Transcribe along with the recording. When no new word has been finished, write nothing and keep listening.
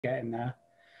getting there.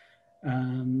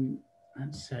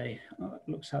 Let's see, it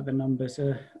looks like the numbers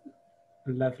are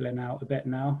leveling out a bit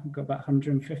now. We've got about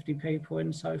 150 people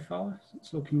in so far.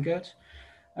 It's looking good.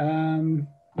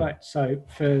 Right, so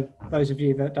for those of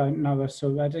you that don't know us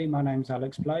already, my name's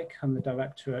Alex Blake. I'm the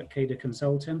director at Kida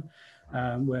Consulting.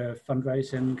 We're a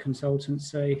fundraising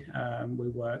consultancy. We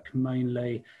work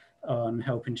mainly on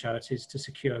helping charities to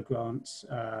secure grants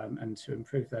and to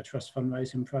improve their trust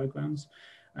fundraising programs.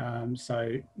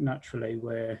 So naturally,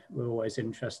 we're always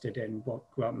interested in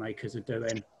what grant makers are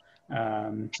doing,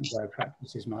 where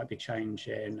practices might be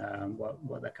changing,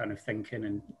 what they're kind of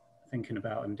thinking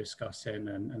about and discussing,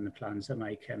 and the plans they're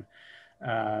making,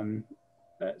 and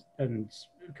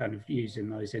kind of using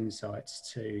those insights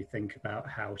to think about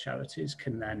how charities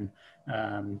can then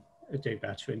do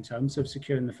better in terms of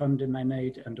securing the funding they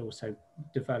need, and also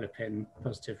developing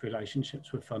positive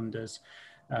relationships with funders,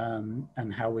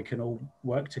 and how we can all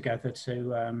work together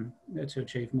to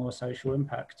achieve more social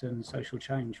impact and social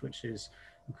change, which is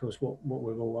of course what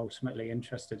we're all ultimately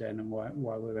interested in, and why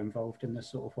we're involved in this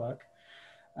sort of work.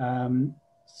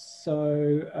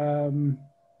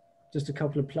 Just a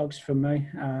couple of plugs from me.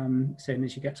 Seeing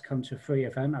as you get to come to a free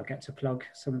event, I'll get to plug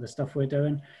some of the stuff we're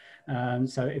doing.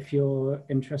 So if you're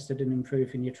interested in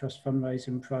improving your trust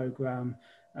fundraising program,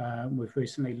 we've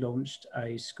recently launched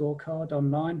a scorecard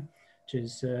online, which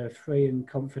is a free and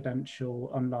confidential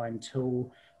online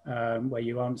tool where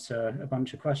you answer a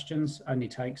bunch of questions. Only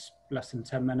takes less than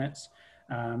 10 minutes.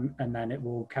 And then it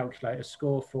will calculate a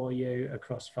score for you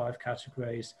across 5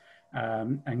 categories,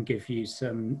 and give you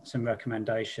some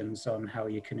recommendations on how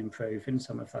you can improve in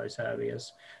some of those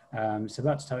areas. So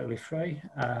that's totally free.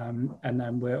 And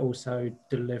then we're also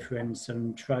delivering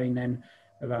some training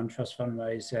around trust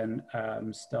fundraising,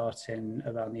 starting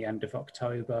around the end of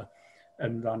October,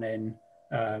 and running,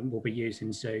 we'll be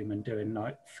using Zoom and doing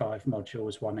like 5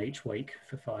 modules, 1 each week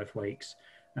for 5 weeks.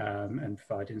 And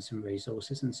providing some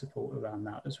resources and support around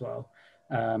that as well.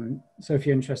 So if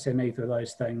you're interested in either of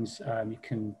those things, you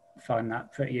can find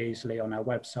that pretty easily on our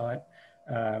website.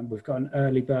 We've got an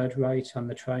early bird rate on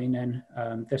the training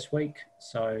this week,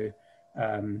 so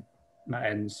that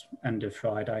ends end of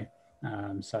Friday.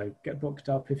 So get booked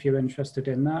up if you're interested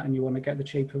in that and you want to get the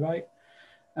cheaper rate.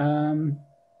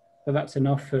 But that's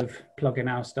enough of plugging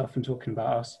our stuff and talking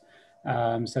about us.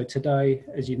 So today,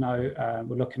 as you know,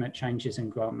 we're looking at changes in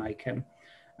grant making.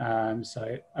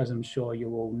 So as I'm sure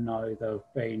you all know, there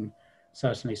have been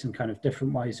certainly some kind of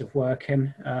different ways of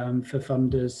working for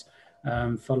funders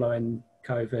following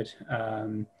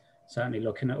COVID, certainly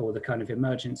looking at all the kind of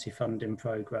emergency funding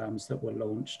programs that were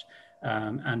launched,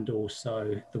 and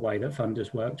also the way that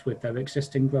funders worked with their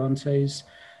existing grantees,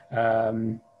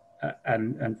 and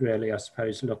really, I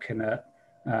suppose, looking at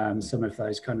some of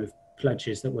those kind of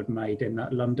pledges that were made in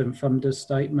that London funders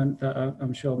statement that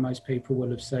I'm sure most people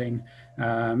will have seen,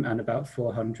 and about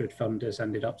 400 funders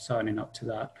ended up signing up to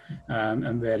that,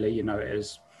 and really, you know, it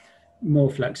is more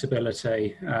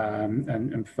flexibility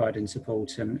and providing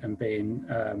support and being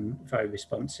very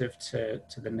responsive to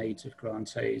the needs of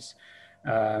grantees,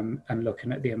 and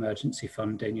looking at the emergency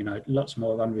funding, you know, lots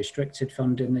more unrestricted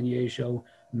funding than usual,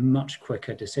 much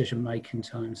quicker decision-making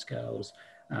timescales,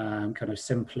 kind of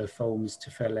simpler forms to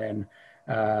fill in,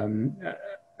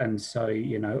 and so,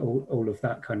 you know, all of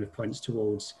that kind of points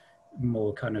towards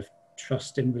more kind of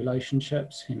trust in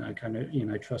relationships, you know, kind of, you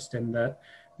know, trusting that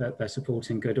they're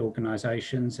supporting good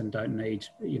organisations and don't need,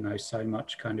 you know, so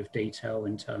much kind of detail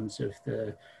in terms of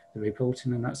the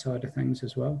reporting and that side of things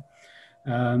as well.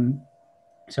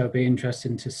 So it'd be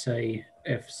interesting to see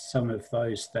if some of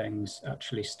those things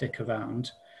actually stick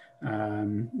around,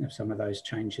 if some of those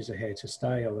changes are here to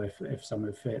stay, or if some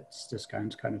of it's just going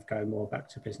to kind of go more back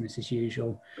to business as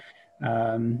usual.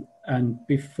 And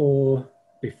before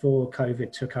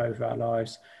COVID took over our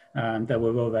lives, there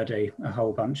were already a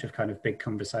whole bunch of kind of big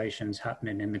conversations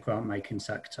happening in the grant making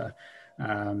sector.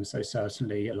 So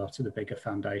certainly a lot of the bigger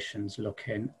foundations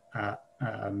looking at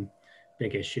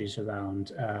big issues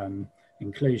around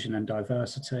inclusion and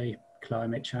diversity,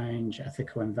 climate change,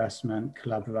 ethical investment,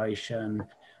 collaboration,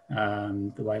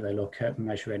 the way they look at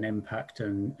measuring impact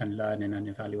and learning and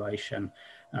evaluation.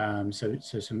 So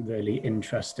some really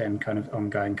interesting kind of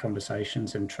ongoing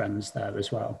conversations and trends there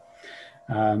as well.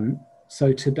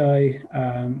 So today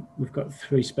we've got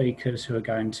 3 speakers who are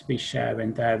going to be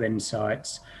sharing their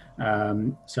insights,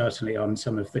 certainly on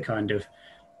some of the kind of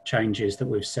changes that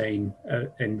we've seen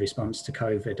in response to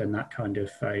COVID and that kind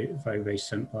of very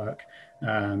recent work,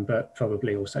 but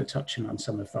probably also touching on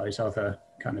some of those other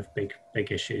kind of big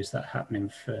issues that are happening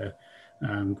for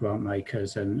grant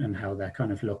makers and how they're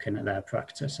kind of looking at their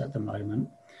practice at the moment.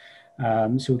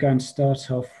 So we're going to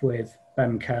start off with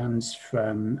Ben Cairns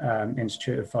from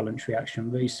Institute of Voluntary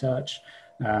Action Research,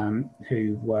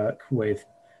 who work with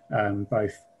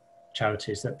both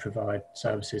charities that provide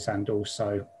services and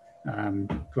also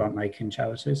grant-making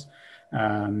charities,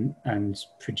 and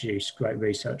produce great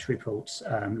research reports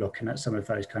looking at some of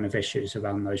those kind of issues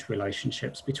around those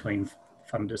relationships between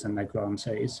funders and their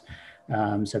grantees.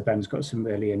 So Ben's got some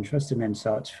really interesting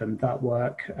insights from that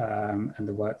work and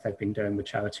the work they've been doing with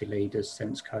charity leaders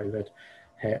since COVID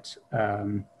hit.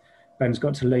 Ben's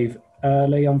got to leave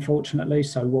early, unfortunately,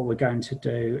 so what we're going to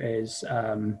do is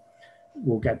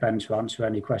we'll get Ben to answer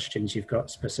any questions you've got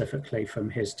specifically from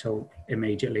his talk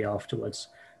immediately afterwards.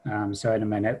 So in a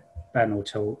minute, Ben will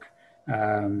talk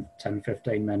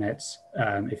 10-15 minutes.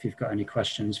 If you've got any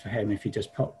questions for him, if you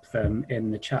just pop them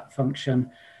in the chat function,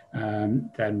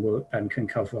 then Ben can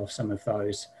cover off some of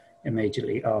those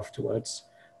immediately afterwards.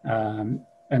 And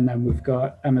then we've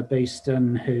got Emma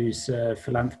Beeston, who's a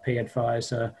philanthropy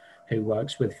advisor who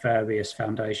works with various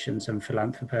foundations and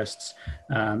philanthropists,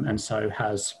 and so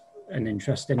has an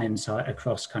interesting insight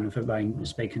across kind of a range,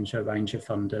 speaking to a range of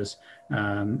funders,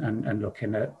 and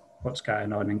looking at what's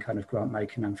going on in kind of grant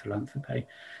making and philanthropy.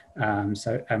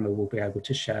 So Emma will be able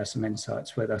to share some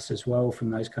insights with us as well from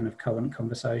those kind of current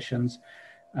conversations.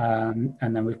 And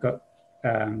then we've got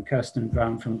Kirsten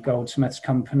Brown from Goldsmiths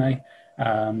Company,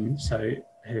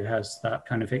 who has that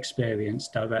kind of experience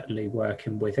directly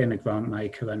working within a grant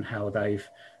maker and how they've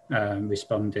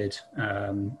responded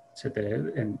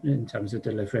to in terms of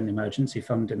delivering emergency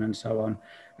funding and so on,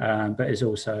 but is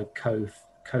also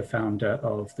co-founder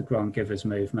of the Grant Givers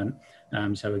movement.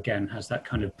 So again, has that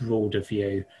kind of broader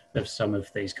view of some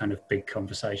of these kind of big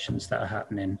conversations that are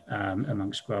happening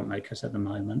amongst grant makers at the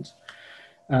moment.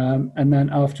 And then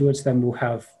afterwards, then we'll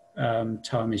have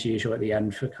time as usual at the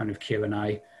end for kind of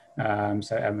Q&A.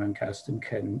 So Emma and Kirsten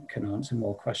can answer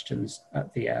more questions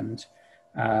at the end.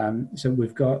 So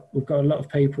we've got a lot of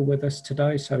people with us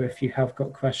today. So if you have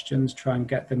got questions, try and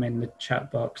get them in the chat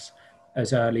box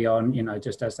as early on,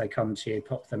 just as they come to you,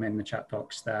 pop them in the chat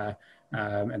box there,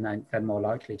 and then they're more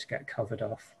likely to get covered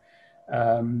off.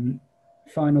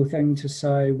 Final thing to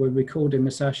say, we're recording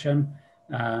the session.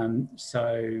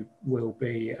 So we'll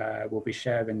be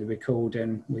sharing the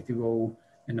recording with you all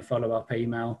in the follow-up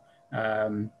email,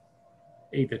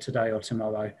 either today or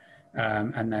tomorrow.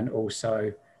 And then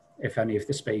also, if any of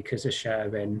the speakers are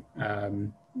sharing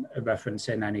a reference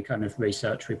in any kind of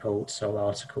research reports or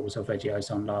articles or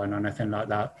videos online or anything like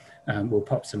that, we'll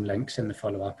pop some links in the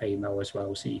follow-up email as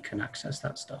well, so you can access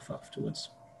that stuff afterwards.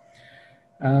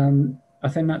 I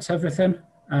think that's everything.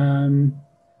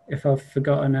 If I've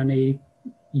forgotten any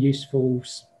useful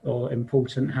or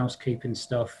important housekeeping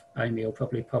stuff, Amy will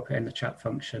probably pop it in the chat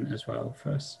function as well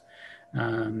for us.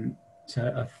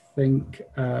 So I think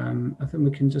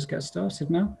we can just get started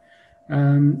now.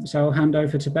 So I'll hand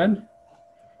over to Ben,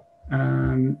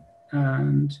 and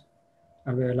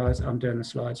I realise I'm doing the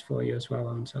slides for you as well,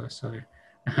 aren't I? So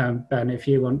Ben, if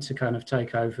you want to kind of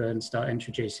take over and start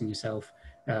introducing yourself,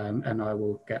 and I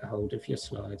will get hold of your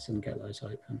slides and get those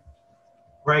open.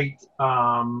 Great.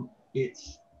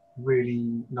 It's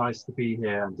really nice to be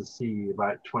here and to see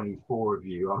about 24 of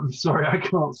you. I'm sorry I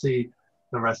can't see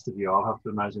the rest of you. I'll have to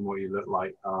imagine what you look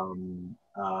like.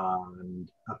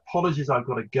 And apologies, I've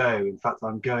got to go. In fact,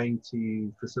 I'm going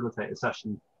to facilitate a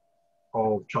session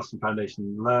of Trust and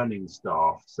Foundation learning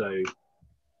staff. So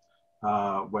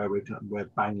where we're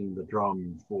banging the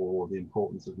drum for the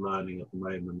importance of learning at the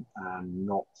moment and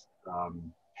not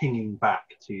pinging back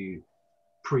to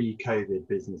pre-COVID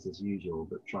business as usual,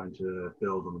 but trying to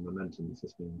build on the momentum that's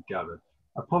just been gathered.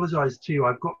 I apologise too,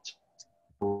 I've got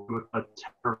people who are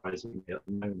terrorising me at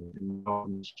the moment in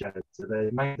the shed, so they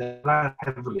land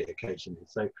heavily occasionally,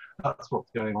 so that's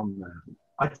what's going on there.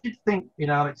 I did think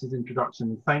in Alex's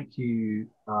introduction, thank you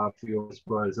for your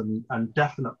words, and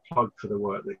definite plug for the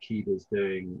work that Kiva's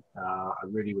doing. I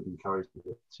really would encourage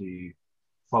people to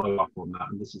follow up on that,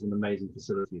 and this is an amazing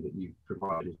facility that you've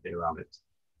provided here, Alex.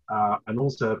 And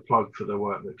also a plug for the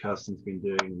work that Kirsten's been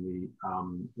doing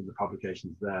in the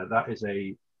publications there. That is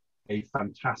a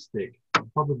fantastic,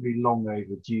 probably long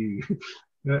overdue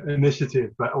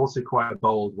initiative, but also quite a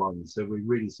bold one. So we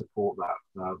really support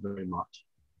that very much.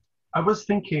 I was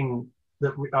thinking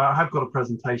that I have got a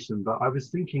presentation, but I was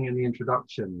thinking in the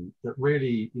introduction that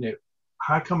really,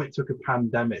 how come it took a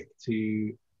pandemic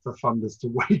for funders to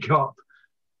wake up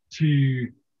to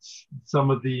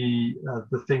some of the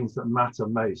things that matter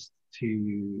most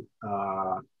to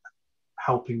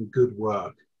helping good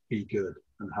work be good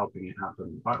and helping it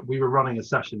happen. We were running a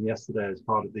session yesterday as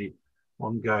part of the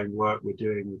ongoing work we're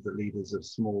doing with the leaders of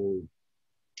small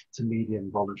to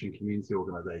medium voluntary community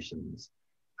organizations.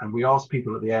 And we asked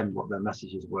people at the end what their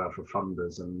messages were for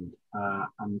funders.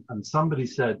 And somebody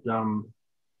said,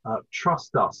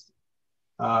 trust us.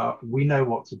 We know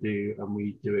what to do and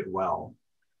we do it well.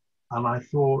 And I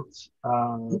thought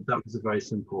that was a very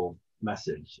simple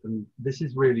message. And this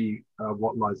is really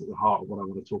what lies at the heart of what I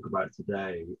want to talk about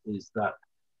today, is that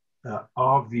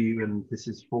our view, and this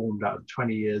is formed out of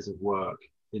 20 years of work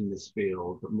in this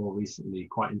field, but more recently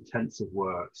quite intensive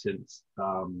work since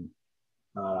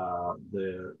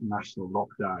the national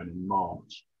lockdown in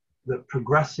March, that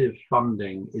progressive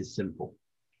funding is simple.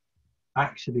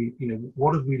 Actually,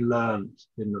 what have we learned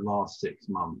in the last 6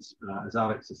 months? As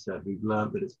Alex has said, we've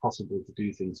learned that it's possible to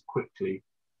do things quickly,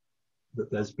 that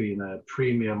there's been a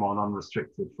premium on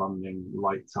unrestricted funding,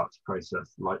 light touch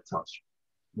process, light touch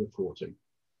reporting.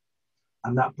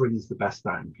 And that brings the best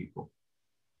out in people.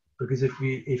 Because if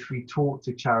we talk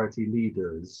to charity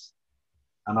leaders,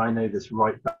 and I know this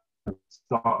right back at the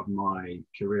start of my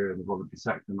career in the voluntary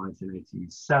sector in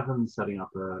 1987, setting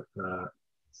up a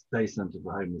day centre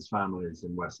for homeless families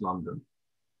in West London.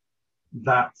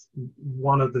 That's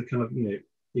one of the kind of,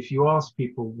 if you ask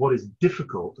people what is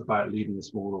difficult about leading a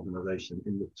small organisation,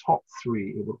 in the top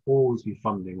 3, it will always be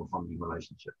funding or funding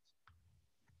relationships.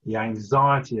 The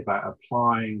anxiety about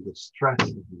applying, the stress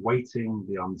of waiting,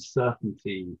 the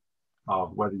uncertainty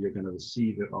of whether you're going to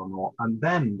receive it or not, and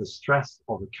then the stress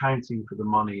of accounting for the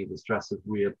money, the stress of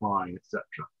reapplying, etc.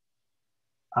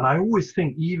 And I always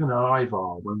think, even at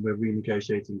IVAR, when we're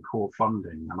renegotiating core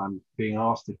funding and I'm being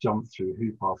asked to jump through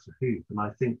hoop after hoop, and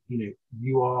I think,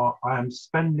 I am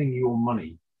spending your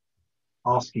money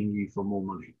asking you for more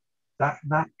money.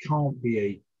 That can't be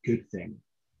a good thing.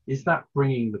 Is that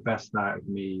bringing the best out of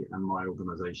me and my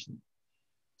organization?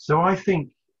 So I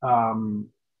think,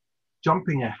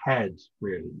 jumping ahead,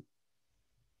 really,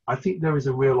 I think there is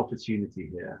a real opportunity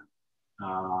here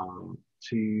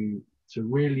to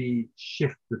really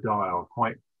shift the dial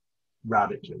quite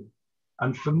radically.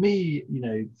 And for me,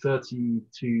 3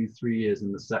 years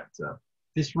in the sector,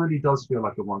 this really does feel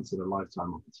like a once in a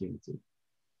lifetime opportunity.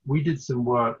 We did some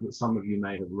work that some of you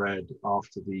may have read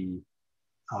after the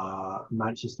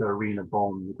Manchester Arena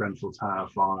bomb, the Grenfell Tower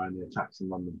fire, and the attacks in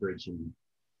London Bridge in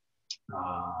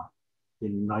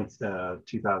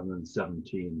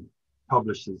 2017,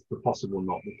 published as The Possible,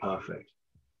 Not the Perfect.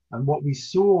 And what we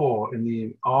saw in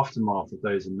the aftermath of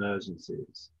those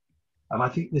emergencies, and I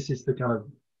think this is the kind of,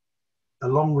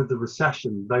 along with the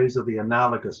recession, those are the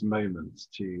analogous moments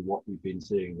to what we've been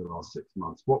seeing in the last 6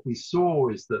 months. What we saw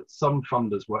is that some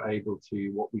funders were able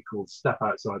to, what we call, step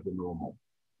outside the normal.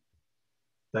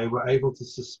 They were able to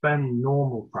suspend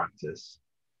normal practice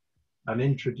and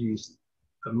introduce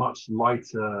a much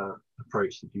lighter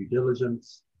approach to due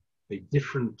diligence, a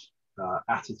different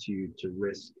attitude to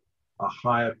risk, a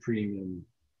higher premium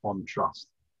on trust.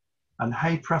 And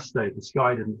hey presto, the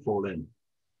sky didn't fall in.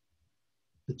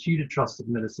 The Tudor Trust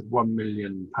administered £1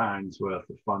 million worth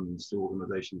of funds to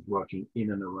organisations working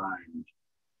in and around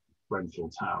Grenfell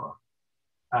Tower.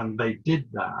 And they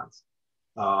did that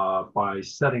by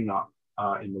setting up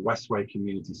in the Westway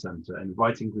Community Centre,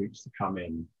 inviting groups to come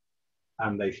in.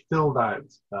 And they filled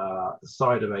out a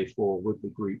side of A4 with the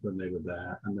group when they were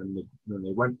there. And then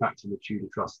they went back to the Tudor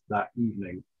Trust that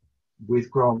evening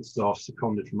with grant staff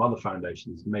seconded from other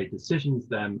foundations, made decisions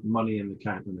then, money in the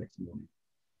account the next morning.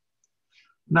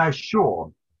 Now,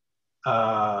 sure,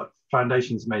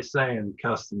 foundations may say, and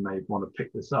Kirsten may want to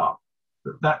pick this up,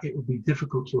 that it would be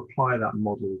difficult to apply that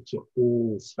model to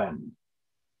all spend.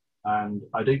 And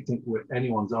I don't think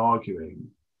anyone's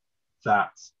arguing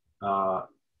that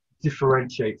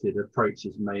differentiated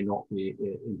approaches may not be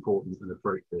important and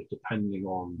appropriate, depending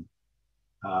on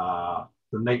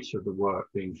the nature of the work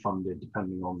being funded,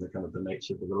 depending on the kind of the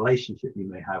nature of the relationship you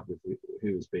may have with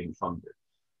who is being funded.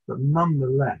 But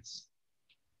nonetheless,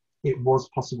 it was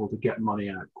possible to get money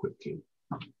out quickly.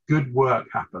 Good work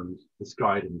happened, the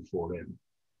sky didn't fall in.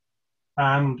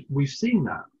 And we've seen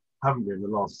that, haven't we, in the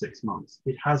last 6 months?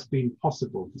 It has been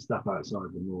possible to step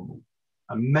outside the normal.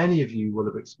 And many of you will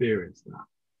have experienced that.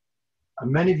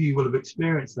 And many of you will have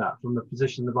experienced that from the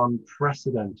position of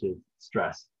unprecedented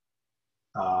stress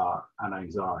and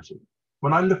anxiety.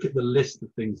 When I look at the list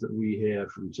of things that we hear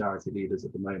from charity leaders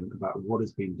at the moment about what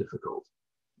has been difficult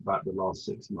about the last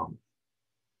 6 months,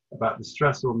 about the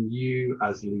stress on you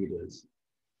as leaders,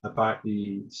 about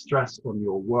the stress on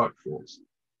your workforce,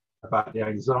 about the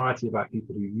anxiety about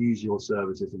people who use your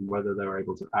services and whether they're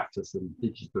able to access them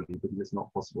digitally because it's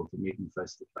not possible to meet them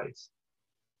face to face,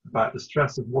 about the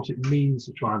stress of what it means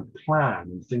to try and plan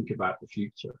and think about the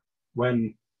future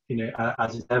when,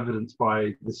 as is evidenced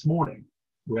by this morning,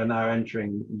 we're now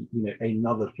entering,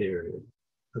 another period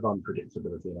of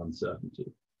unpredictability and uncertainty.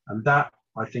 And that,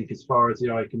 I think, as far as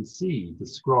the eye can see,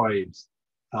 describes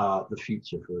the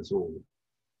future for us all.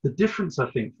 The difference, I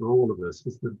think, for all of us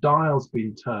is the dial's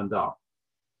been turned up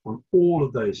on all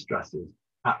of those stresses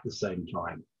at the same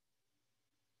time.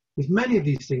 Because many of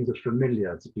these things are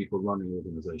familiar to people running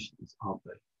organizations, aren't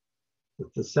they?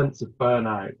 The sense of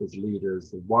burnout as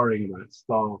leaders, the worrying about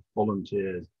staff,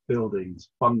 volunteers, buildings,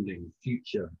 funding,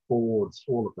 future, boards,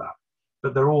 all of that.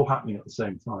 But they're all happening at the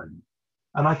same time.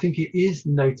 And I think it is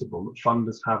notable that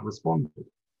funders have responded.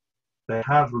 They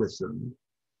have listened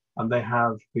and they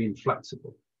have been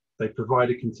flexible. They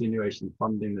provided continuation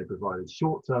funding, they provided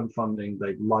short-term funding,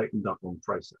 they've lightened up on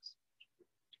process.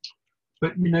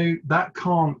 But that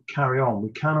can't carry on.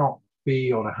 We cannot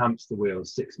be on a hamster wheel of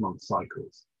 6-month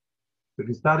cycles,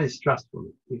 because that is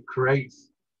stressful. It creates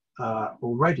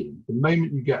already, the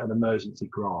moment you get an emergency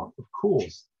grant, of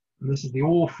course, and this is the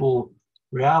awful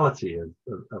reality of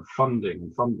funding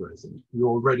and fundraising, you're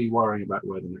already worrying about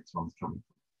where the next one's coming from.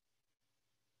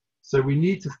 So we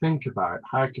need to think about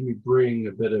how can we bring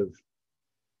a bit of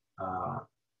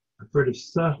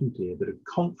certainty, a bit of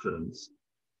confidence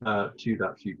to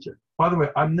that future. By the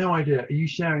way, I have no idea, are you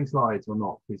sharing slides or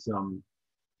not? Because,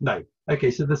 no.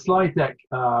 Okay, so the slide deck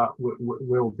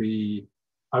will be,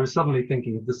 I was suddenly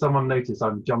thinking, does someone notice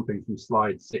I'm jumping from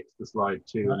slide 6 to slide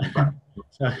 2?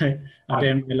 Sorry, I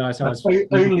didn't realise I was...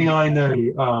 Only I know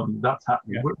that's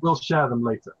happening. Yeah. We'll share them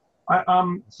later.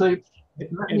 So if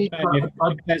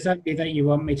there's something that you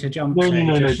want me to jump to...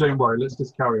 No, don't worry. Let's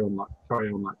just carry on like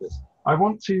this. I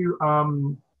want to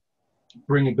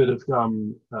bring a bit of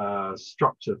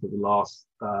structure for the last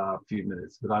few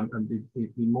minutes, but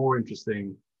it'd be more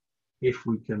interesting if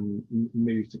we can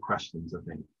move to questions, I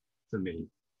think, for me.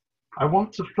 I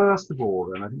want to, first of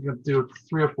all, and I think I'm going to do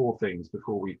 3 or 4 things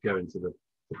before we go into the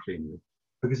clean room,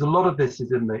 because a lot of this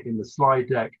is in the slide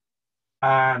deck,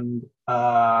 and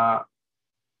a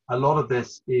lot of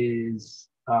this is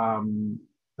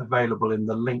available in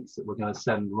the links that we're going to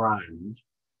send round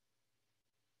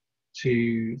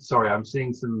to, sorry, I'm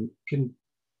seeing some,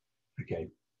 okay,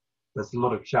 there's a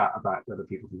lot of chat about whether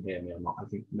people can hear me or not. I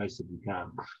think most of you can.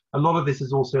 A lot of this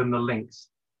is also in the links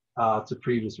to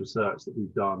previous research that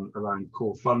we've done around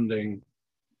core funding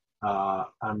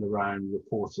and around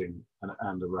reporting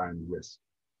and around risk.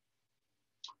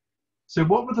 So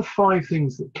what were the 5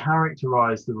 things that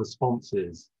characterized the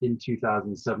responses in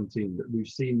 2017 that we've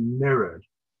seen mirrored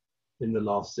in the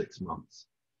last 6 months?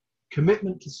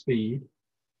 Commitment to speed,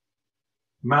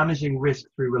 managing risk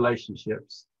through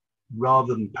relationships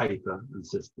rather than paper and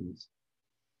systems,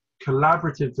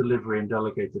 collaborative delivery and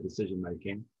delegated decision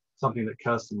making, something that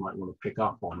Kirsten might want to pick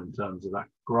up on in terms of that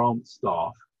grant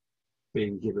staff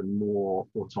being given more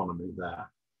autonomy there.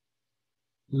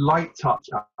 Light touch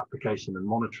application and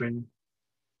monitoring.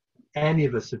 Any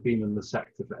of us have been in the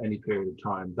sector for any period of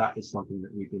time, that is something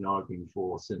that we've been arguing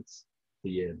for since the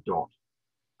year dot.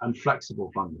 And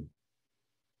flexible funding.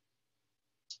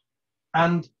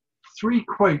 And 3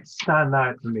 quotes stand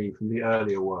out to me from the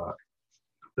earlier work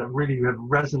that really have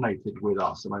resonated with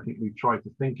us, and I think we've tried to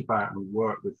think about and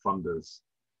work with funders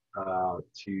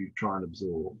to try and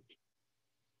absorb.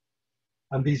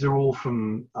 And these are all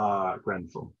from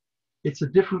Grenfell. It's a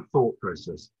different thought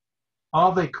process.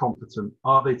 Are they competent?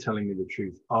 Are they telling me the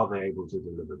truth? Are they able to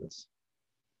deliver this?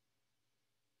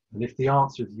 And if the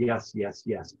answer is yes, yes,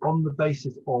 yes, on the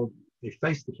basis of a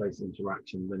face-to-face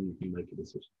interaction, then you can make a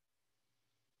decision.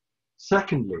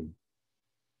 Secondly,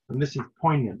 and this is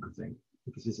poignant, I think,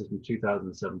 because this is from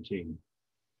 2017,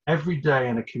 every day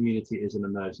in a community is an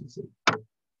emergency.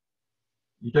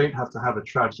 You don't have to have a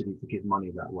tragedy to give money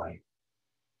that way.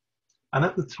 And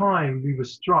at the time, we were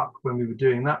struck when we were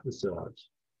doing that research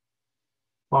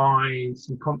by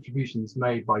some contributions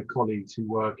made by colleagues who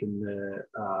work in the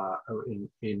the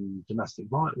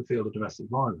field of domestic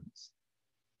violence,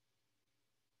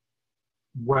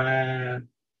 where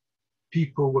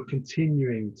people were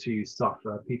continuing to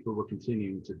suffer, people were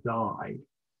continuing to die,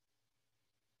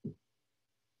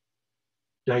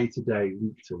 day to day,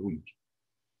 week to week.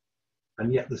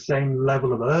 And yet the same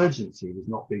level of urgency was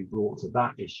not being brought to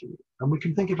that issue. And we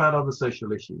can think about other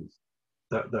social issues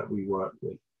that we work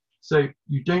with. So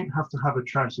you don't have to have a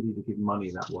tragedy to give money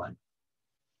that way.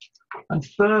 And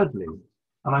thirdly,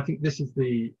 and I think this is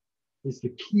the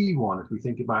key one if we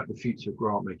think about the future of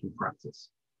grant making practice,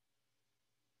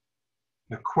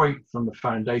 a quote from the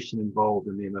foundation involved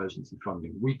in the emergency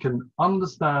funding: we can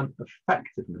understand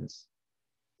effectiveness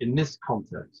in this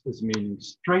context as meaning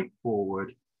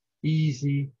straightforward,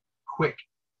 easy, quick,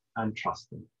 and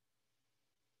trusting.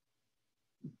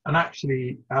 And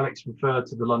actually, Alex referred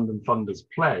to the London Funders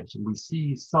Pledge, and we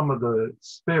see some of the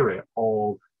spirit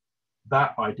of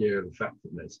that idea of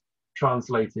effectiveness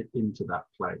translated into that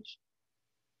pledge.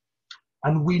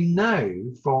 And we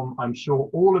know from, I'm sure,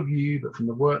 all of you, but from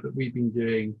the work that we've been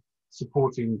doing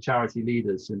supporting charity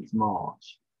leaders since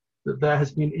March, that there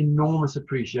has been enormous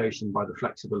appreciation by the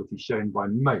flexibility shown by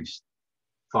most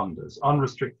funders,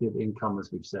 unrestricted income,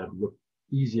 as we've said,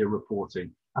 easier reporting,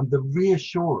 and the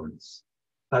reassurance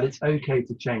that it's okay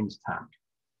to change tack.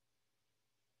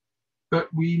 But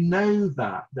we know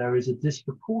that there is a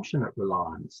disproportionate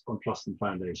reliance on trusts and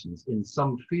foundations in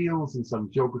some fields, in some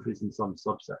geographies, in some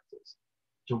subsectors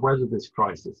to weather this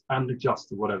crisis and adjust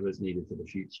to whatever is needed for the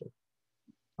future.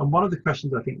 And one of the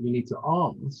questions I think we need to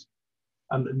ask,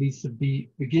 and that needs to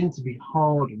begin to be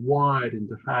hardwired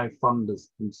into how funders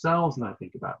themselves now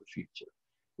think about the future,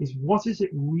 is what is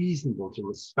it reasonable to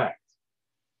expect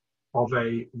of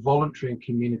a voluntary and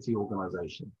community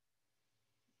organisation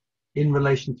in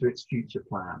relation to its future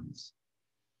plans?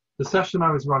 The session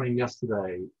I was running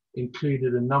yesterday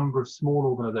included a number of small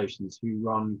organisations who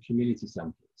run community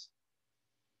centres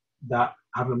that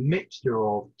have a mixture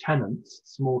of tenants,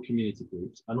 small community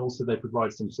groups, and also they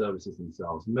provide some services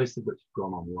themselves, most of which have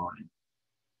gone online.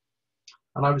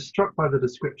 And I was struck by the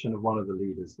description of one of the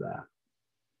leaders there.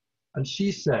 And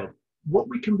she said, what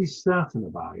we can be certain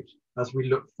about as we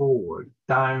look forward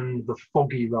down the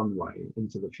foggy runway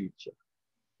into the future,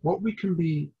 what we can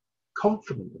be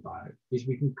confident about is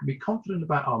we can be confident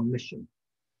about our mission,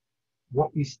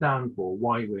 what we stand for,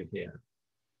 why we're here.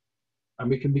 And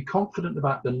we can be confident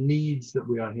about the needs that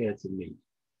we are here to meet.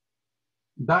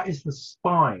 That is the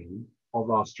spine of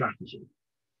our strategy.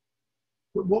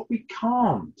 But what we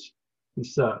can't be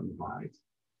certain about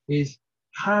is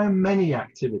how many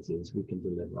activities we can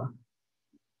deliver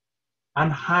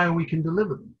and how we can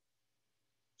deliver them.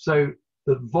 So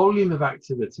the volume of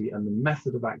activity and the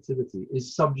method of activity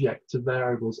is subject to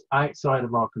variables outside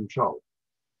of our control,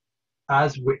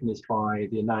 as witnessed by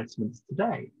the announcements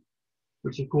today,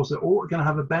 which of course are all going to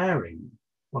have a bearing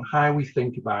on how we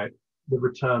think about the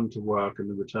return to work and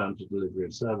the return to delivery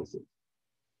of services.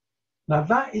 Now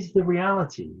that is the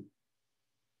reality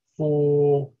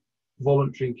for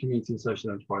voluntary and community and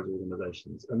social enterprise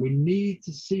organisations, and we need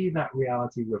to see that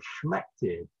reality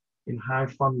reflected in how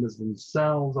funders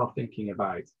themselves are thinking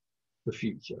about the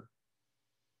future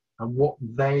and what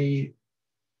they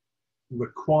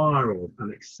require of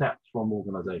and accept from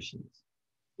organisations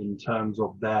in terms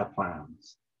of their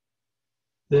plans.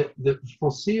 The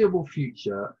foreseeable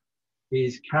future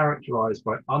is characterized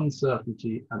by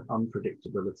uncertainty and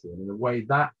unpredictability, and in a way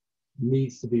that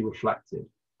needs to be reflected,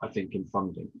 I think, in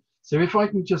funding. So if I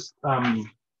can just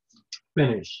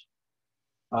finish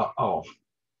off,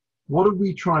 what are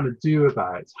we trying to do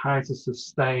about how to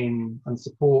sustain and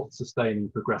support sustaining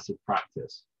progressive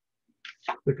practice?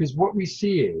 Because what we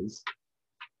see is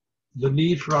the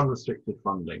need for unrestricted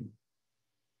funding,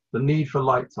 the need for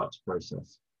light touch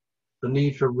process, the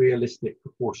need for realistic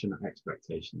proportionate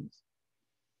expectations,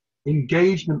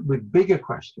 engagement with bigger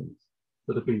questions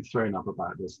that have been thrown up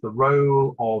about this, the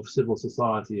role of civil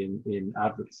society in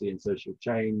advocacy and social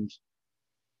change,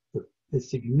 the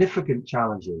significant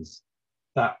challenges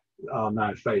that are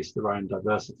now faced around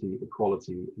diversity,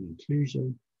 equality, and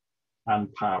inclusion,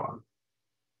 and power.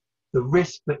 The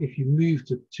risk that if you move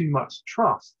to too much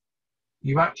trust,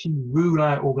 you actually rule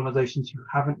out organizations you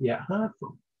haven't yet heard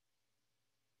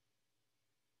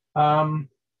from.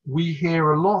 We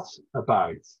hear a lot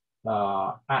about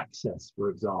access, for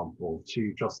example,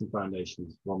 to trusts and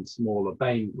foundations from smaller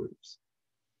BAME groups.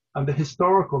 And the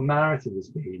historical narrative has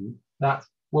been that,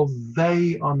 well,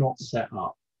 they are not set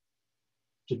up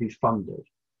to be funded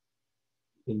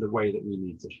in the way that we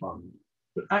need to fund.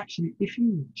 But actually, if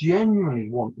you genuinely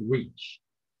want reach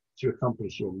to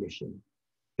accomplish your mission,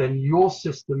 then your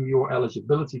system, your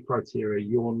eligibility criteria,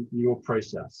 your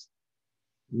process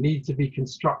need to be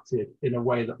constructed in a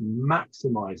way that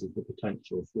maximizes the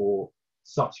potential for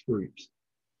such groups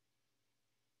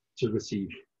to receive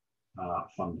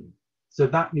funding. So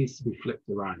that needs to be flipped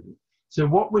around. So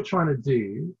what we're trying to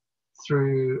do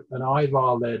through an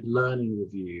IVAR-led learning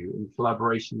review in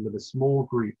collaboration with a small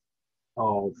group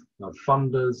of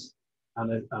funders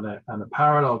and a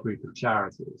parallel group of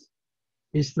charities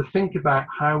is to think about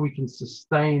how we can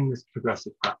sustain this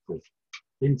progressive practice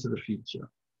into the future.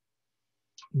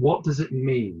 What does it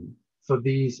mean for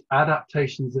these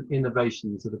adaptations and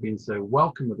innovations that have been so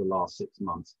welcome over the last 6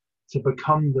 months to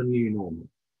become the new normal?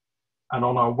 And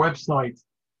on our website,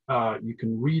 you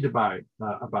can read about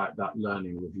that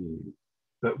learning review.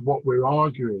 But what we're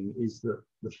arguing is that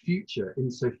the future,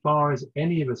 insofar as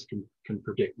any of us can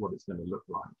predict what it's going to look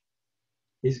like,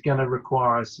 is going to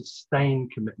require a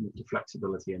sustained commitment to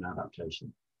flexibility and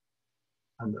adaptation.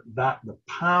 And that the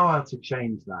power to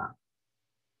change that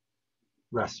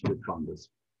rests with funders.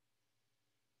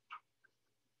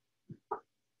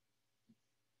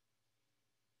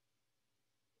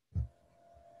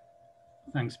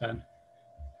 Thanks, Ben.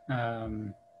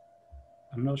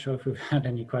 I'm not sure if we've had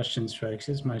any questions through, because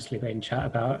it's mostly been chat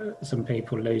about some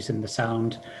people losing the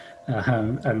sound,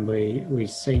 and we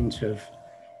seem to have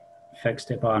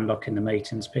fixed it by unlocking the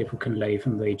meetings. People can leave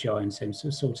and rejoin, seems to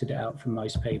have sorted it out for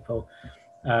most people.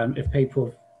 If people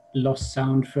have lost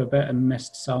sound for a bit and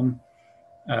missed some,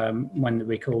 when the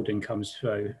recording comes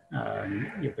through,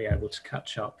 you'll be able to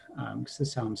catch up, because the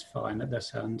sound's fine at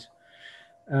this end.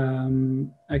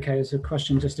 Okay, there's a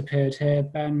question just appeared here.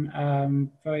 Ben,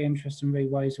 very interesting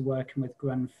ways of working with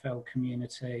Grenfell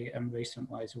community and recent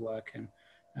ways of working.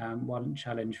 One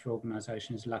challenge for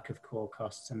organisations is lack of core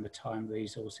costs and the time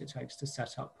resource it takes to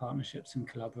set up partnerships and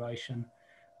collaboration.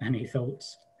 Any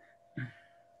thoughts?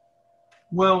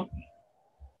 Well,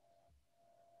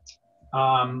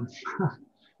 I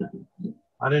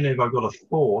don't know if I've got a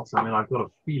thought. I mean, I've got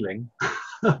a feeling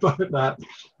about that.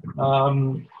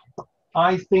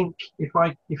 I think if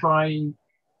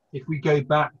we go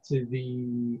back to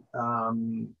the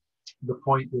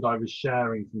point that I was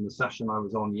sharing from the session I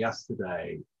was on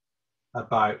yesterday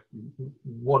about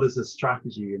what does a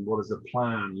strategy and what does a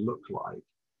plan look like,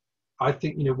 I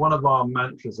think, you know, one of our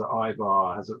mantras at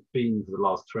IVAR has been for the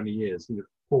last 20 years, you know,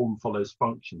 form follows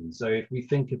function. So if we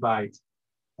think about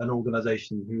an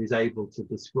organization who is able to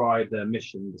describe their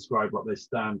mission, describe what they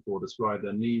stand for, describe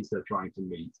their needs they're trying to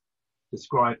meet,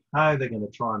 describe how they're going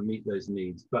to try and meet those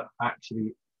needs, but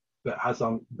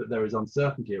there is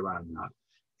uncertainty around that.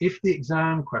 If the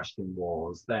exam question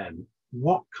was then,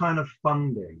 what kind of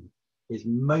funding is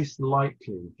most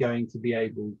likely going to be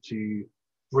able to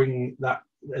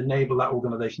enable that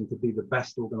organization to be the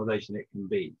best organization it can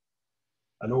be?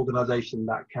 An organization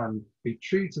that can be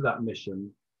true to that mission,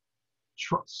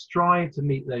 strive to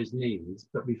meet those needs,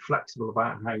 but be flexible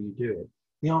about how you do it.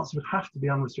 The answer would have to be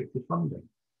unrestricted funding.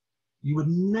 You would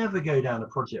never go down a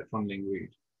project funding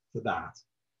route for that,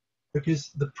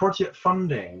 because the project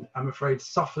funding, I'm afraid,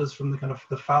 suffers from the kind of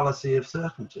the fallacy of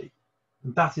certainty.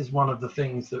 And that is one of the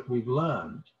things that we've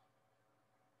learned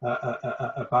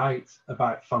about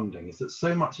funding, is that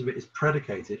so much of it is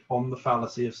predicated on the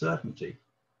fallacy of certainty.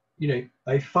 You know,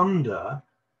 a funder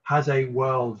has a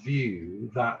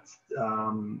worldview that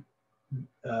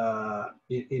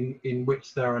in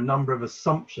which there are a number of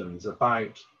assumptions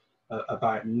about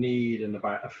need and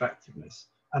about effectiveness,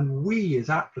 and we as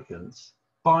applicants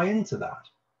buy into that,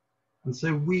 and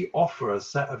so we offer a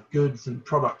set of goods and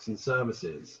products and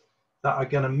services that are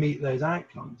going to meet those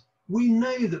outcomes. We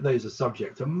know that those are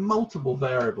subject to multiple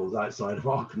variables outside of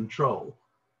our control,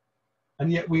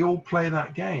 and yet we all play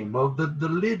that game. Well, the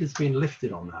lid has been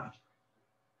lifted on that,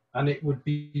 and it would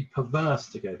be perverse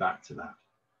to go back to that.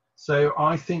 So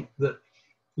I think that,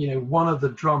 you know, one of the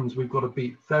drums we've got to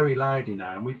beat very loudly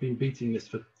now, and we've been beating this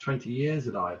for 20 years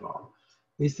at IVAR,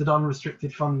 is that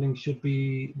unrestricted funding should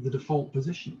be the default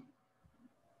position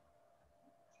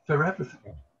for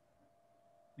everything.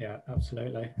 Yeah,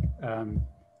 absolutely.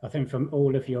 I think from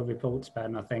all of your reports,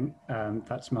 Ben, I think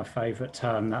that's my favourite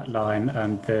term, that line,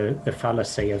 and the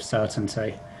fallacy of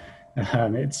certainty.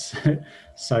 It's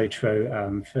so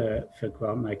true for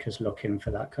grant makers looking for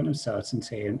that kind of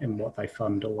certainty in what they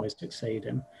fund, always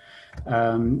succeeding.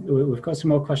 We've got some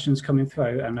more questions coming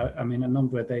through, and I mean, a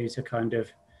number of these are kind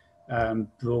of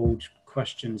broad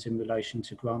questions in relation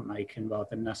to grant making rather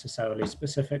than necessarily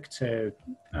specific to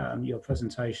your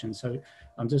presentation. So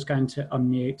I'm just going to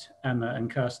unmute Emma and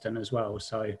Kirsten as well.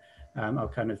 So I'll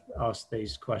kind of ask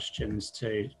these questions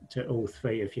to all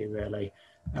three of you, really.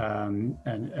 And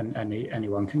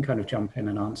anyone can kind of jump in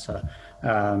and answer,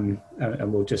 and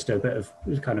we'll just do a bit of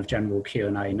kind of general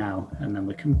Q&A now, and then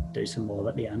we can do some more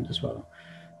at the end as well.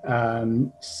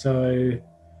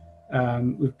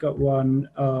 We've got one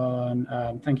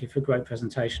on, thank you for a great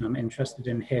presentation. I'm interested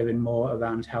in hearing more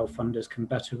around how funders can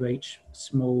better reach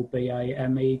small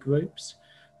BAME groups,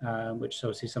 which is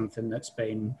obviously something that's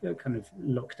been kind of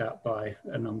looked at by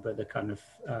a number of the kind of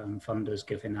funders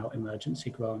giving out emergency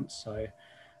grants. So,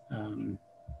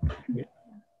 yeah.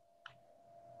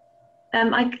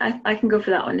 I can go for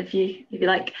that one if you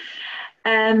like.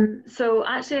 So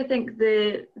actually, I think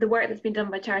the work that's been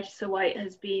done by Charities So White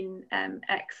has been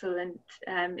excellent.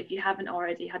 If you haven't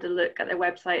already had a look at their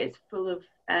website, it's full of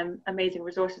amazing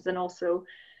resources, and also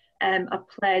a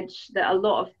pledge that a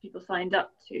lot of people signed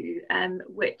up to,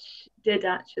 which did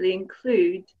actually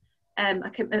include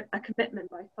a commitment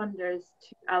by funders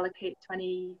to allocate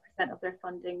 20% of their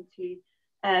funding to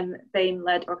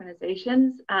BAME-led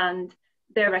organisations, and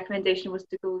their recommendation was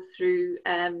to go through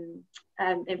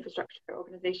infrastructure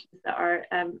organisations that are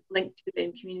linked to the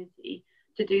BAME community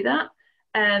to do that.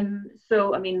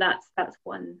 So I mean that's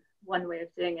one way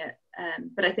of doing it,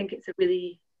 but I think it's a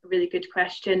really good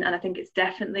question, and I think it's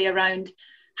definitely around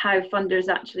how funders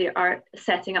actually are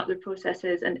setting up their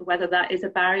processes and whether that is a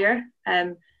barrier,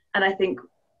 and I think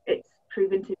it's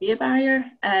proven to be a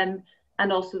barrier, and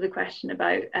also the question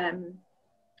about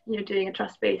doing a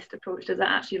trust-based approach, does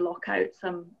that actually lock out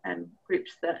some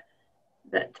groups that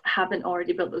haven't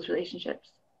already built those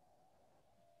relationships?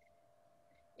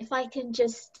 If I can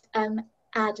just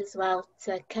add as well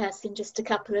to Kirsten, just a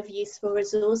couple of useful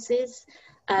resources.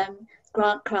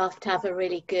 Grantcraft have a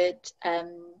really good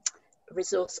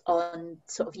resource on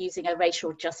sort of using a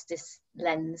racial justice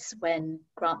lens when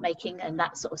grant making, and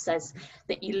that sort of says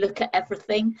that you look at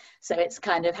everything. So it's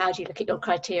kind of, how do you look at your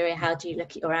criteria, how do you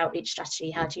look at your outreach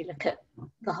strategy, how do you look at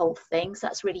the whole thing? So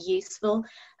that's really useful.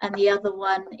 And the other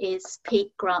one is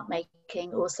Peak Grant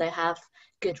Making also have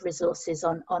good resources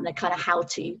on a kind of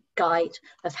how-to guide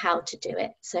of how to do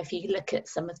it. So if you look at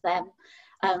some of them,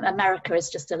 America is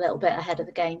just a little bit ahead of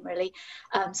the game, really.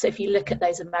 So if you look at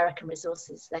those American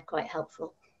resources, they're quite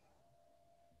helpful.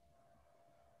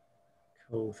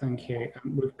 Cool, thank you.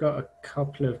 We've got a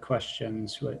couple of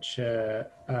questions which are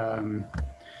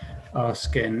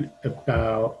asking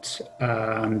about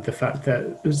the fact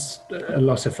that there's a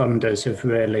lot of funders have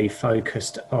really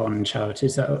focused on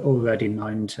charities that are already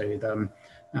known to them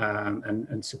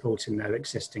and supporting their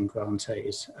existing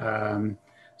grantees.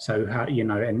 So how,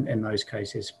 in those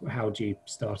cases, how do you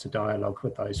start a dialogue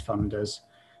with those funders?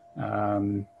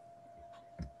 I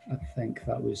think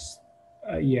that was,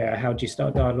 how do you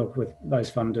start dialogue with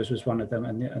those funders was one of them,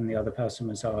 and the other person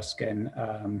was asking,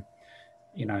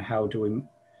 how do we,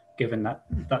 given that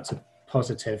that's a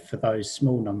positive for those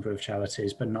small number of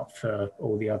charities, but not for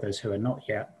all the others who are not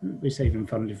yet receiving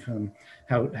funding from them,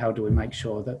 how do we make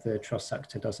sure that the trust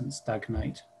sector doesn't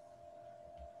stagnate?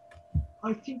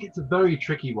 I think it's a very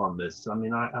tricky one, this. I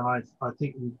mean, I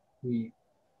think we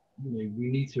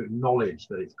need to acknowledge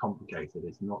that it's complicated.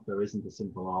 It's not, there isn't a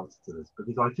simple answer to this,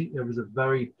 because I think there is a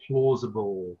very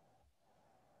plausible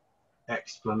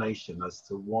explanation as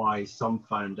to why some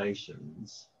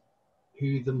foundations,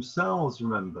 who themselves,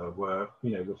 remember, were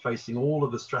facing all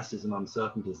of the stresses and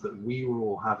uncertainties that we were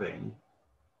all having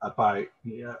about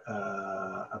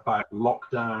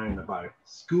lockdown, about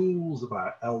schools,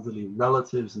 about elderly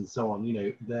relatives, and so on.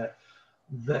 We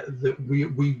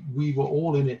were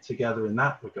all in it together in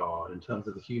that regard, in terms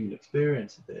of the human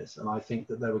experience of this. And I think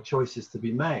that there were choices to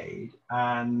be made,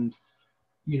 and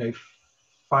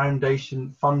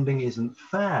foundation funding isn't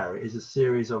fair. It is a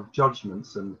series of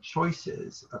judgments and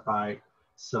choices about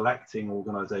selecting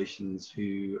organizations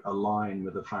who align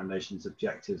with the foundation's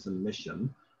objectives and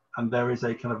mission. And there is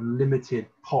a kind of limited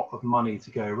pot of money to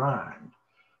go around.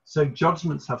 So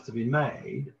judgments have to be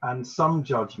made, and some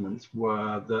judgments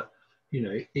were that,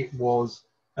 it was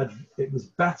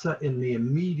better in the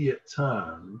immediate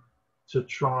term to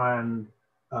try and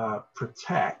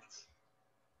protect,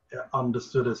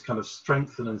 understood as kind of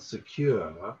strengthen and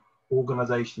secure,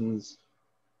 organizations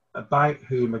about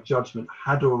whom a judgment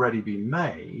had already been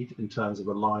made in terms of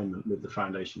alignment with the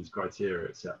foundation's criteria,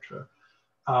 etc.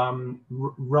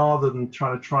 Rather than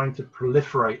trying to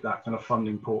proliferate that kind of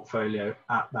funding portfolio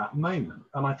at that moment.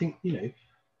 And I think,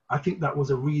 I think that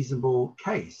was a reasonable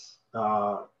case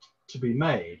to be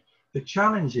made. The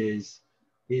challenge is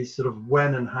sort of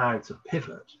when and how to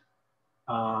pivot.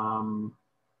 And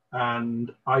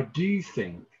I do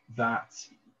think that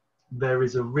there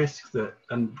is a risk that,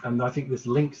 and I think this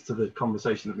links to the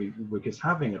conversation that we were just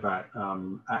having about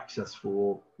access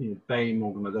for BAME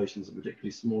organizations, and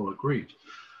particularly smaller groups.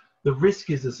 The risk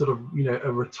is a sort of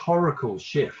a rhetorical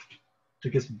shift to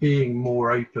just being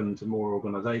more open to more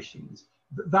organizations.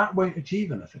 That won't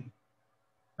achieve anything.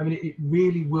 I mean, it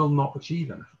really will not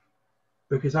achieve anything,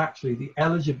 because actually the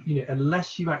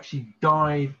unless you actually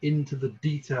dive into the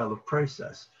detail of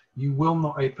process, you will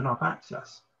not open up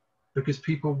access, because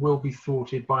people will be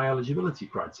thwarted by eligibility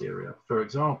criteria, for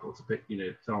example, to pick,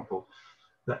 example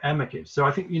that Emma gives. So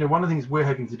I think, one of the things we're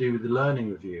hoping to do with the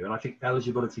learning review, and I think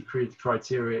eligibility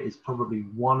criteria is probably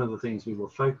one of the things we will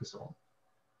focus on,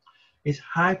 is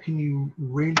how can you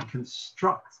really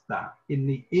construct that in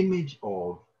the image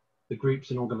of the groups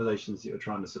and organizations that you're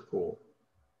trying to support.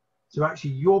 So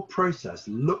actually your process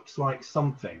looks like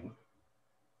something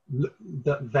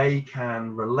that they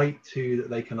can relate to, that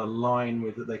they can align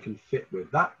with, that they can fit with.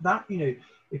 That you know,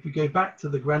 if we go back to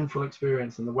the Grenfell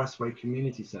experience and the Westway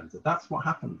Community Centre, that's what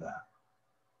happened there,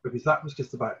 because that was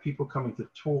just about people coming to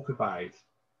talk about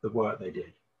the work they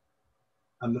did.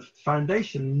 And the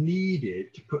foundation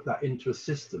needed to put that into a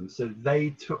system, so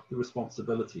they took the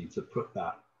responsibility to put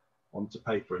that onto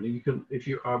paper. And you can, if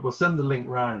you, we'll send the link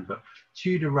round, but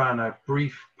Tudor ran a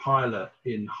brief pilot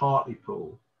in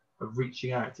Hartlepool of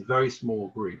reaching out to very small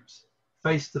groups,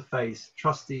 face-to-face,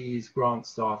 trustees, grant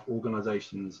staff,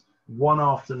 organisations, one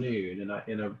afternoon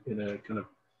in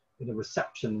a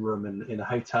reception room in a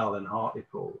hotel in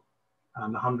Hartlepool,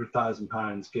 and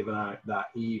 £100,000 given out that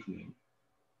evening.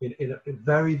 In a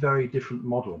very, very different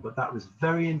model, but that was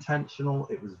very intentional.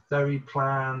 It was very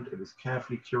planned. It was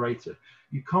carefully curated.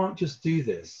 You can't just do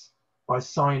this by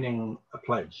signing a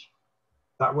pledge.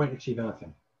 That won't achieve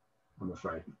anything, I'm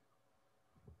afraid.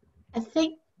 I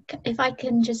think if I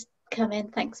can just come in,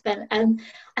 thanks, Ben.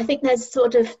 I think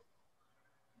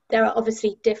there are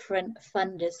obviously different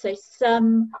funders. So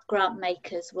some grant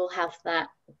makers will have that,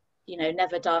 you know,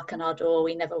 never darken our door.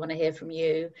 We never want to hear from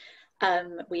you.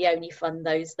 We only fund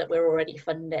those that we're already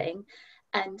funding.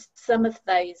 And some of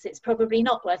those, it's probably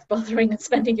not worth bothering and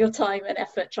spending your time and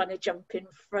effort trying to jump in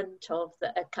front of,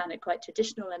 that are kind of quite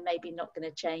traditional and maybe not going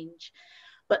to change.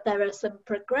 But there are some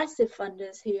progressive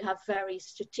funders who have very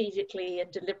strategically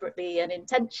and deliberately and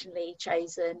intentionally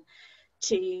chosen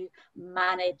to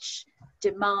manage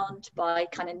demand by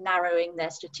kind of narrowing their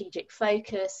strategic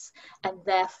focus, and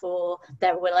therefore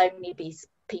there will only be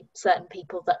certain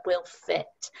people that will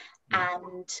fit.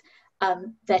 And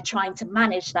they're trying to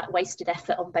manage that wasted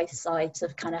effort on both sides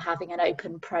of kind of having an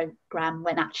open program,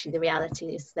 when actually the reality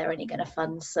is they're only going to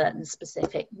fund certain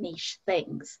specific niche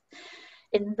things.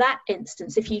 In that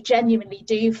instance, if you genuinely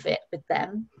do fit with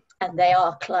them and they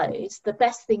are closed, the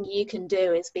best thing you can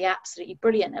do is be absolutely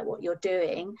brilliant at what you're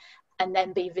doing and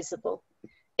then be visible,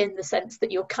 in the sense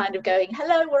that you're kind of going,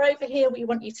 hello, we're over here, we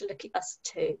want you to look at us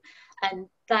too. And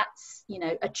that's, you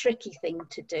know, a tricky thing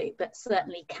to do, but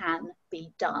certainly can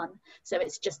be done. So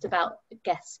it's just about, I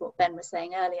guess, what Ben was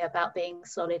saying earlier about being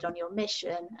solid on your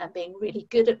mission and being really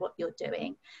good at what you're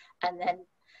doing. And then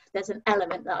there's an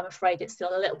element that I'm afraid it's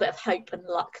still a little bit of hope and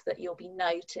luck that you'll be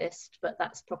noticed, but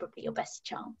that's probably your best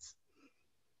chance.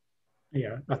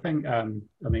 Yeah, I think, I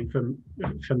mean, from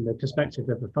the perspective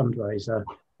of a fundraiser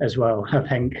as well, I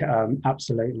think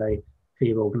absolutely for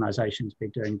your organisation to be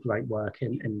doing great work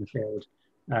in the field,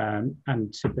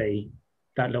 and to be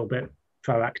that little bit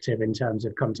proactive in terms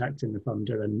of contacting the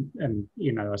funder, and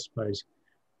you know, I suppose,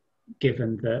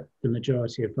 given that the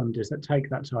majority of funders that take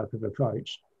that type of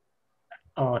approach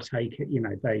you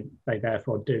know, they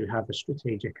therefore do have a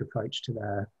strategic approach to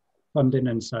their funding,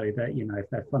 and so that, you know, if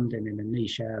they're funding in a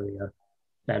niche area,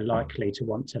 they're likely to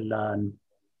want to learn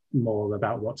more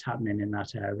about what's happening in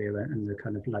that area and the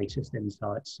kind of latest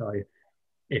insights. So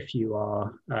if you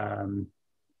are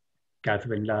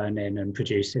gathering learning and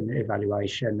producing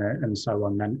evaluation and so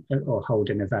on, then, or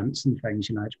holding events and things,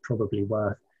 you know, it's probably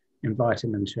worth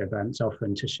inviting them to events,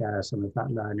 offering to share some of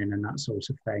that learning and that sort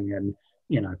of thing. And,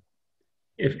 you know,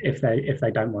 if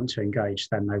they don't want to engage,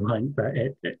 then they won't. But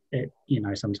it you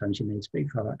know, sometimes you need to be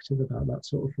proactive about that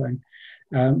sort of thing.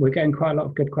 We're getting quite a lot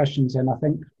of good questions in, I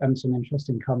think, and some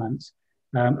interesting comments.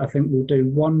 I think we'll do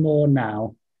one more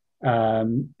now,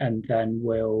 and then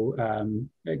we'll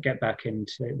get back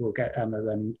into, we'll get Emma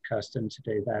and Kirsten to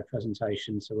do their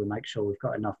presentation, so we'll make sure we've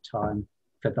got enough time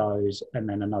for those, and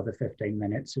then another 15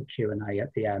 minutes of Q&A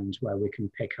at the end where we can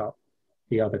pick up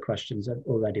the other questions that have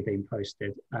already been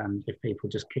posted. And if people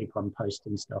just keep on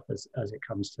posting stuff as it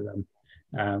comes to them,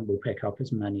 we'll pick up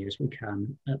as many as we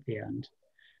can at the end.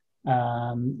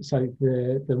 So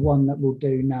the one that we'll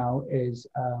do now is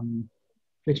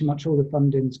pretty much all the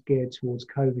funding's geared towards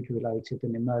COVID related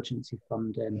and emergency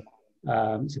funding.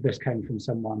 So this came from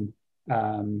someone,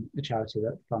 a charity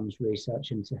that funds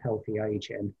research into healthy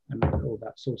aging, and all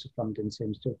that sort of funding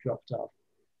seems to have dropped off.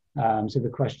 So the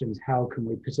question is, how can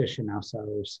we position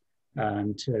ourselves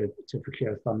to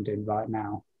procure funding right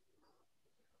now?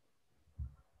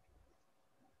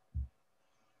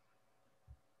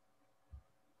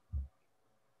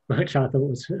 Which I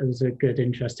thought was a good,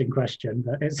 interesting question,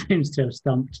 but it seems to have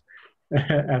stumped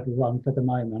everyone for the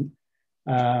moment.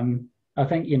 I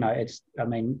think, you know, it's, I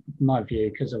mean, my view,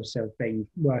 because obviously I've been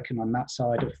working on that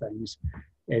side of things,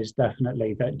 is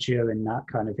definitely that during that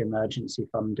kind of emergency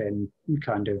funding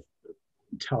kind of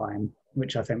time,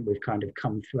 which I think we've kind of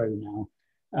come through now,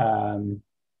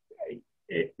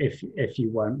 if you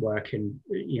weren't working,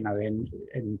 you know,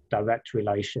 in direct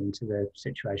relation to the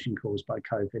situation caused by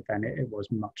COVID, then it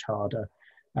was much harder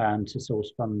to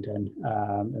source funding.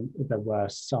 And there were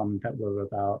some that were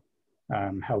about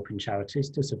helping charities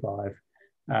to survive.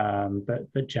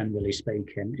 But generally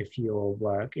speaking, if your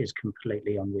work is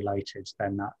completely unrelated,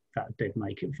 then that did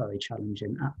make it very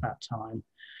challenging at that time.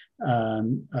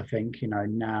 I think,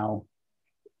 now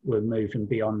we're moving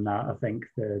beyond that. I think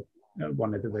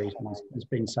one of the reasons there's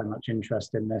been so much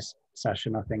interest in this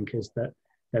session, I think, is that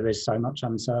there is so much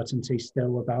uncertainty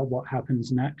still about what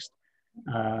happens next.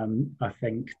 I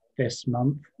think this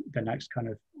month and next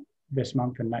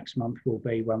month will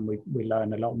be when we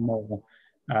learn a lot more.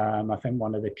 I think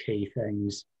one of the key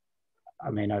things,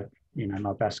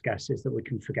 my best guess is that we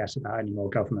can forget about any more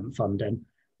government funding.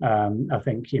 I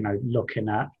think, looking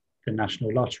at the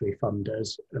National Lottery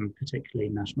funders, and particularly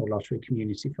National Lottery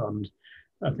Community Fund,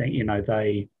 I think,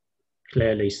 they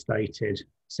clearly stated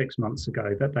 6 months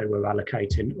ago that they were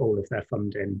allocating all of their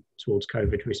funding towards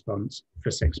COVID response for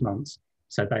 6 months.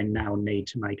 So they now need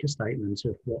to make a statement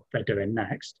of what they're doing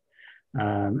next.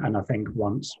 And I think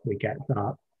once we get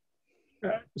that,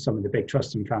 some of the big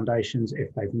trusts and foundations,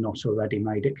 if they've not already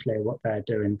made it clear what they're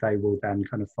doing, they will then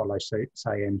kind of follow suit,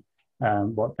 saying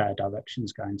what their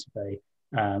direction's going to be.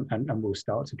 And we'll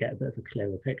start to get a bit of a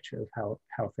clearer picture of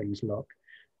how things look.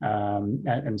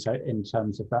 And so in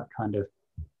terms of that kind of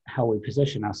how we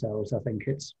position ourselves, I think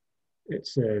it's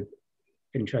a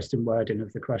interesting wording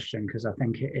of the question, because I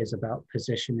think it is about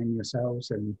positioning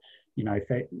yourselves and,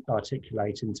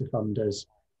 articulating to funders,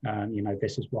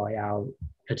 this is why our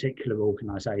particular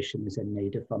organisation is in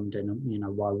need of funding,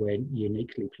 and, why we're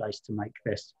uniquely placed to make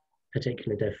this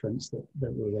particular difference that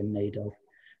we're in need of.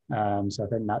 So I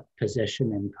think that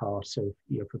positioning part of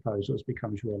your proposals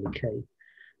becomes really key.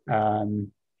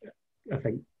 I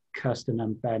think Kirsten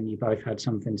and Ben, you both had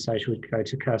something to say. Should we go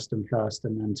to Kirsten first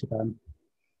and then to Ben?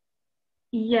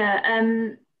 Yeah,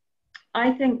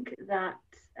 I think that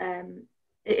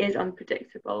it is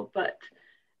unpredictable, but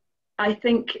I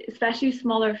think especially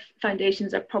smaller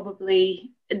foundations are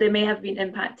they may have been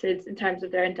impacted in terms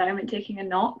of their endowment taking a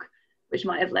knock, which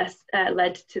might have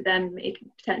led to them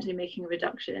potentially making a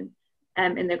reduction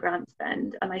in their grant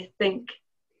spend. And I think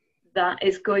that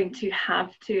is going to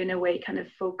have to, in a way, kind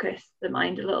of focus the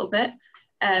mind a little bit.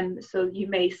 So you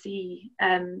may see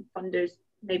funders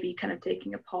maybe kind of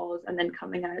taking a pause and then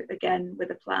coming out again with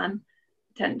a plan,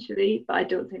 potentially. But I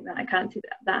can't see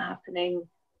that happening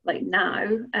like now.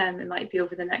 It might be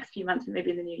over the next few months and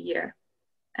maybe in the new year.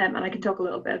 And I can talk a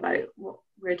little bit about what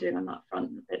we're doing on that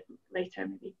front a bit later,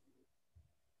 maybe.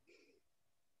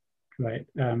 Great.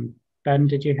 Ben,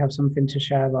 did you have something to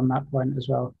share on that point as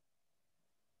well?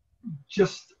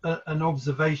 Just an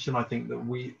observation, I think, that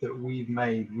we've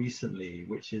made recently,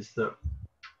 which is that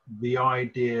the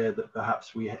idea that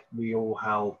perhaps we all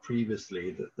held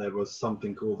previously, that there was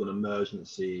something called an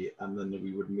emergency and then that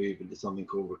we would move into something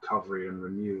called recovery and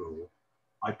renewal,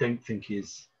 I don't think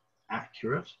is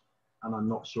accurate, and I'm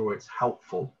not sure it's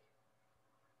helpful.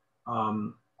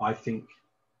 I think,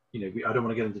 I don't want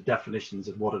to get into definitions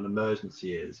of what an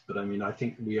emergency is, but I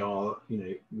think we all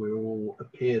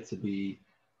appear to be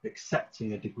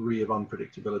accepting a degree of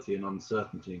unpredictability and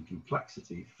uncertainty and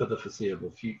complexity for the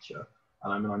foreseeable future.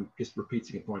 And I'm just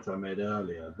repeating a point I made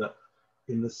earlier, that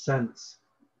in the sense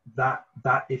that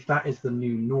if that is the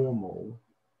new normal,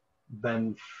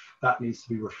 then that needs to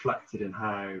be reflected in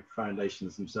how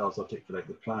foundations themselves articulate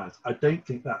the plans. I don't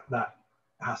think that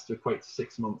has to equate to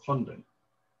 6-month funding,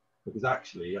 because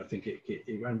actually I think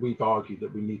and we've argued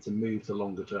that we need to move to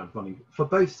longer term funding for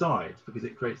both sides, because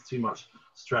it creates too much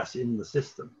stress in the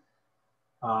system.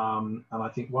 And I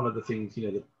think one of the things,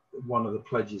 one of the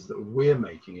pledges that we're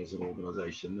making as an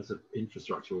organisation, as an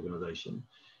infrastructure organisation,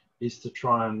 is to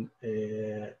try and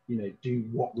do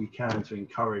what we can to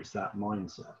encourage that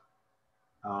mindset,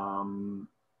 and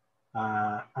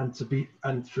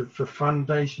for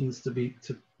foundations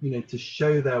to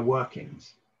show their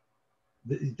workings.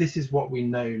 This is what we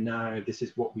know now. This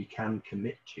is what we can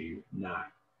commit to now.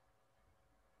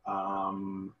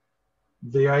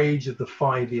 The age of the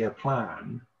 5-year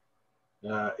plan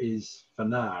is for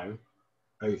now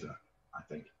over, I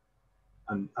think,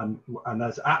 and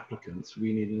as applicants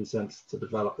we need, in a sense, to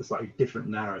develop a slightly different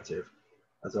narrative,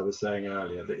 as I was saying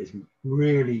earlier, that is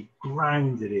really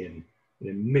grounded in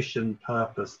mission,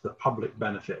 purpose, the public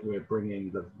benefit we're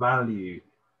bringing, the value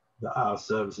that our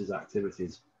services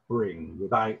activities bring,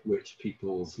 without which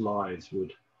people's lives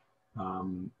would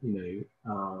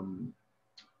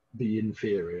be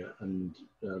inferior and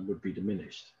would be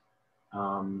diminished.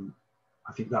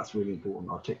 I think that's really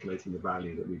important, articulating the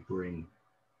value that we bring.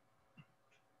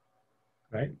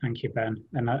 Great, thank you, Ben.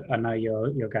 And I know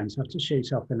you're going to have to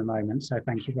shoot off in a moment, so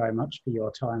thank you very much for your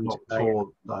time today.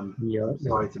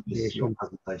 Sorry to miss your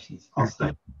presentations. I'll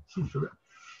stay.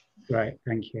 Great,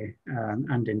 thank you.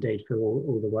 And indeed for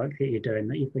all the work that you're doing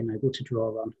that you've been able to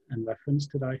draw on and reference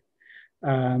today.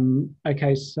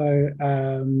 Okay, so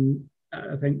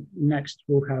I think next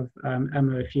we'll have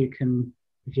Emma, if you can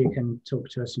talk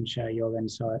to us and share your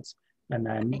insights, and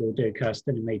then we'll do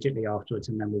Kirsten immediately afterwards,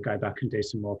 and then we'll go back and do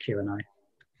some more Q&A.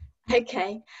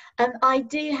 Okay, I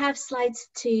do have slides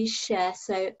to share,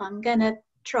 so I'm going to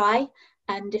try,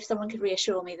 and if someone could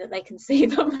reassure me that they can see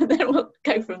them, then we'll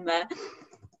go from there.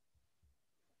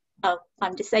 Oh,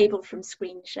 I'm disabled from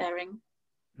screen sharing.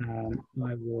 I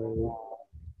will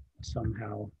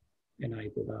somehow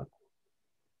enable that.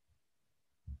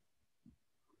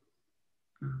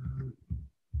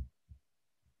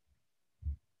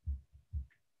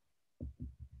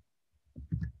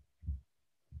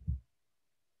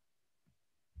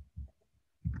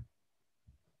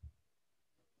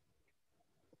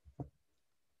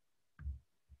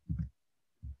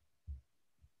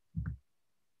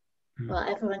 Well,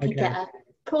 everyone can get a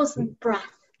pause and breath.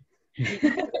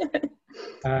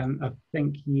 I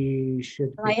think you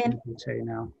should be able to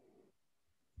now.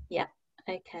 Yeah,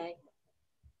 okay.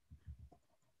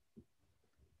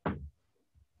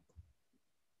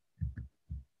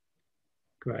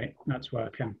 Great, that's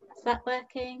working. Is that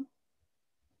working?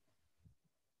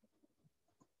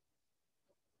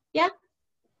 Yeah?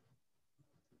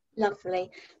 Lovely.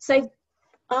 So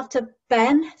after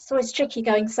Ben, it's always tricky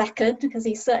going second because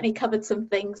he's certainly covered some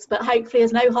things, but hopefully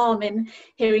there's no harm in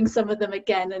hearing some of them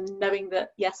again and knowing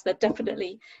that, yes, they're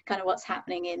definitely kind of what's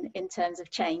happening in terms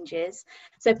of changes.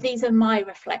 So these are my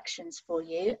reflections for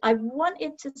you. I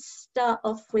wanted to start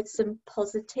off with some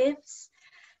positives.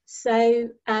 So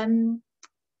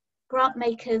grant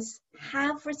makers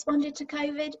have responded to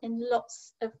COVID in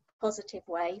lots of positive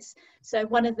ways. So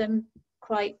one of them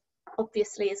quite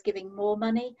obviously is giving more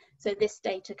money. So this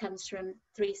data comes from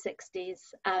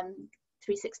 360's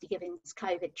 360 Giving's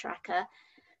COVID tracker.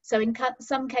 So in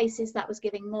some cases that was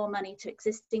giving more money to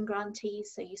existing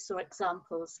grantees. So you saw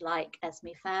examples like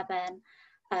Esme Fairbairn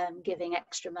giving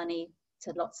extra money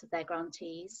to lots of their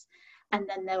grantees. And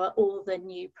then there were all the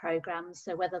new programs.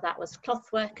 So whether that was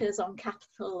cloth workers on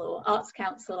Capital or Arts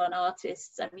Council on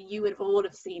artists, I mean, you would have all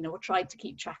have seen or tried to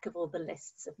keep track of all the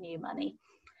lists of new money.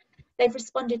 They've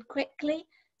responded quickly,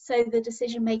 so the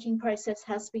decision-making process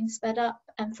has been sped up.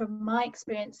 And from my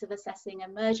experience of assessing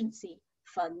emergency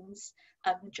funds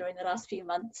during the last few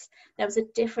months, there was a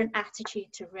different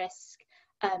attitude to risk,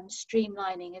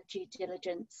 streamlining of due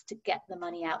diligence to get the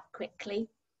money out quickly.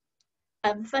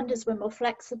 Funders were more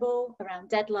flexible around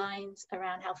deadlines,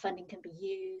 around how funding can be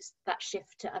used, that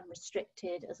shift to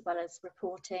unrestricted as well as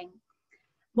reporting.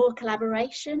 More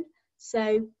collaboration,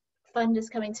 so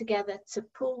funders coming together to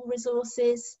pool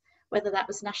resources, whether that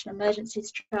was National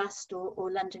Emergencies Trust or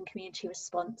London Community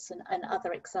Response and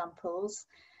other examples.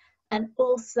 And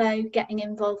also getting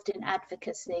involved in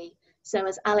advocacy. So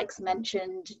as Alex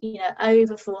mentioned, you know,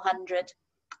 over 400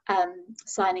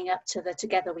 signing up to the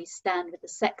Together We Stand with the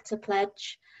Sector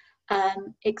Pledge,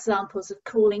 examples of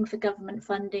calling for government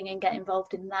funding and get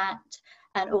involved in that,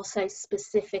 and also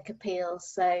specific appeals,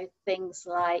 so things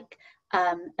like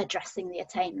addressing the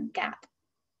attainment gap.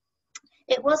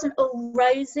 It wasn't all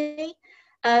rosy.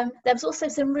 There was also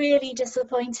some really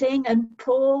disappointing and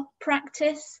poor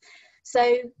practice.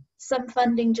 So some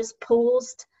funding just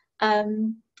paused,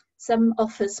 some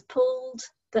offers pulled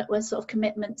that were sort of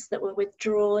commitments that were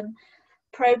withdrawn.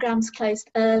 Programs closed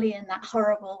early in that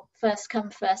horrible first come,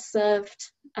 first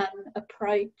served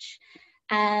approach.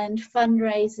 And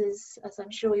fundraisers, as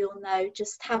I'm sure you'll know,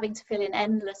 just having to fill in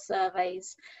endless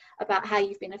surveys about how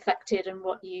you've been affected and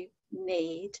what you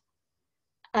need.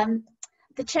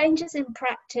 The changes in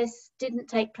practice didn't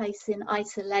take place in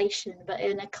isolation, but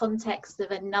in a context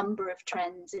of a number of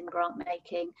trends in grant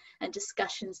making and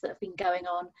discussions that have been going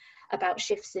on about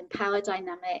shifts in power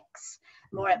dynamics,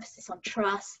 more emphasis on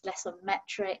trust, less on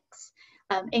metrics,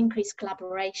 increased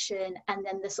collaboration, and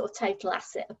then the sort of total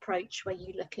asset approach where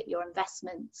you look at your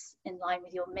investments in line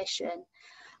with your mission.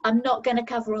 I'm not going to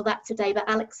cover all that today, but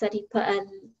Alex said he put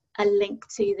a link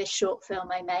to this short film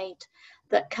I made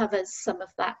that covers some of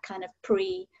that kind of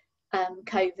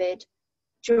pre-COVID,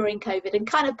 during COVID, and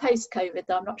kind of post-COVID,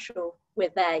 though I'm not sure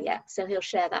we're there yet, so he'll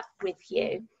share that with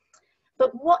you.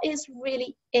 But what is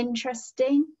really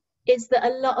interesting is that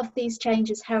a lot of these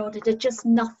changes heralded are just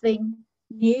nothing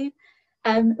new.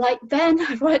 Like Ben,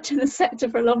 I've worked in the sector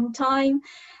for a long time,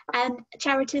 and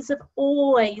charities have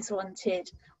always wanted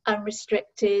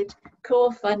unrestricted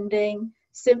core funding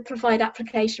simplified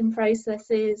application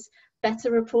processes,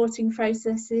 better reporting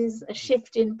processes, a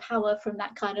shift in power from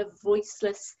that kind of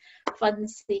voiceless fund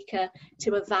seeker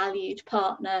to a valued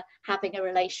partner having a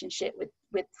relationship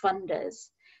with funders.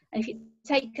 And if you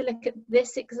take a look at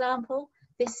this example,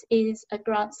 this is a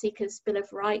grant seeker's Bill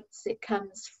of Rights. It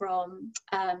comes from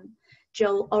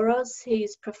Joel Oroz,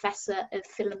 who's Professor of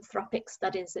Philanthropic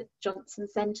Studies at Johnson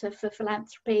Centre for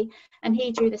Philanthropy, and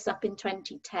he drew this up in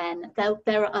 2010.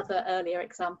 There are other earlier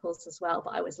examples as well,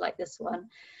 but I always like this one.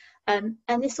 And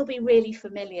this will be really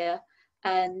familiar,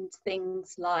 and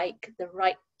things like the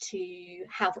right to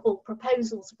have all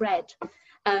proposals read,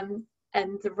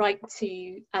 and the right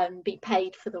to be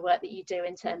paid for the work that you do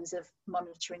in terms of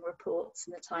monitoring reports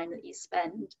and the time that you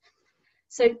spend.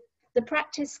 So the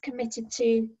practice committed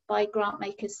to by grant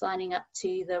makers signing up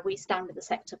to the We Stand With the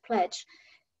Sector pledge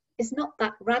is not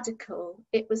that radical.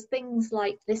 It was things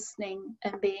like listening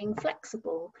and being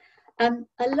flexible.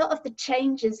 A lot of the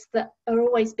changes that are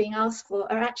always being asked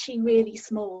for are actually really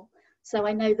small. So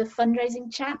I know the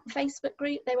fundraising chat Facebook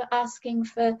group, they were asking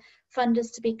for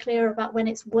funders to be clear about when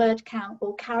it's word count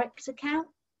or character count,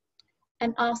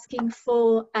 and asking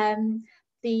for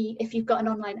if you've got an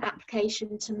online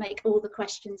application, to make all the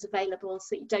questions available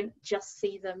so you don't just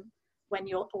see them when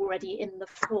you're already in the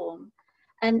form.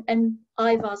 And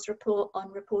IVAR's report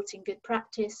on reporting good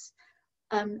practice,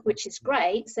 which is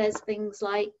great, says things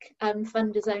like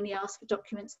funders only ask for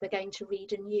documents they're going to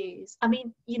read and use. I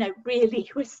mean, you know, really,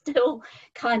 we're still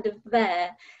kind of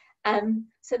there.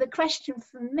 So the question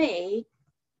for me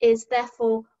is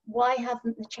therefore, why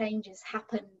haven't the changes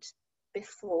happened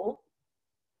before?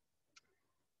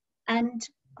 And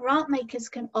grant makers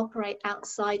can operate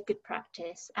outside good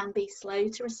practice and be slow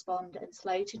to respond and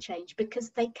slow to change because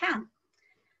they can.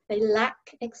 They lack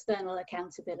external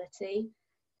accountability.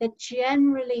 They're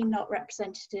generally not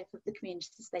representative of the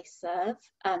communities they serve.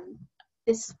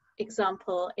 This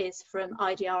example is from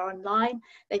IVAR Online.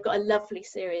 They've got a lovely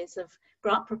series of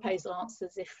grant proposal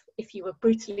answers if you were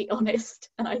brutally honest,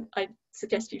 and I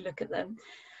suggest you look at them.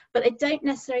 But they don't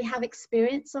necessarily have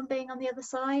experience on being on the other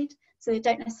side, so they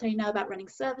don't necessarily know about running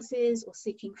services or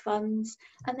seeking funds,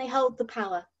 and they hold the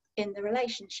power in the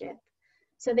relationship.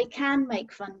 So they can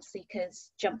make fund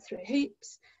seekers jump through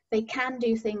hoops. They can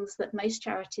do things that most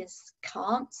charities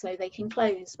can't, so they can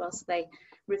close whilst they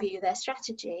review their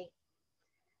strategy.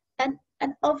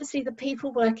 And obviously the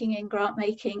people working in grant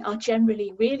making are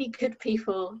generally really good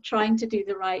people trying to do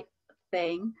the right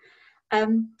thing.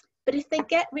 But if they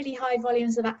get really high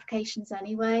volumes of applications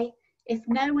anyway, if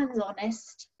no one's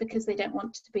honest because they don't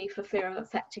want to be for fear of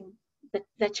affecting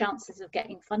their chances of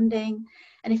getting funding,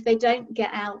 and if they don't get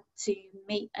out to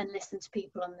meet and listen to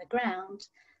people on the ground,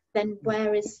 then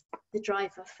where is the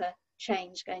driver for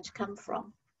change going to come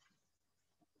from?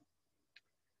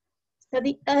 So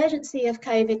the urgency of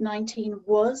COVID-19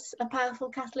 was a powerful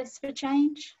catalyst for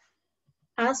change,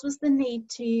 as was the need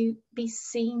to be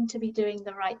seen to be doing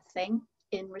the right thing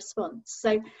in response.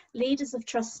 So leaders of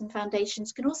trusts and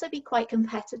foundations can also be quite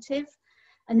competitive,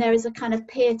 and there is a kind of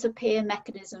peer-to-peer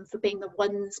mechanism for being the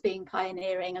ones being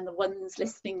pioneering and the ones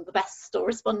listening the best or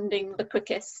responding the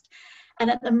quickest. And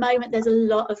at the moment, there's a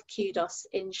lot of kudos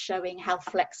in showing how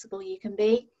flexible you can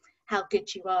be, how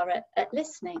good you are at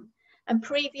listening. And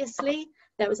previously,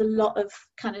 there was a lot of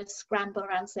kind of scramble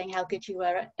around saying how good you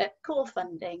were at core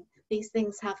funding. These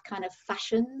things have kind of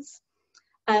fashions.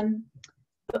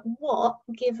 But what,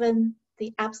 given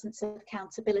the absence of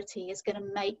accountability, is going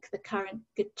to make the current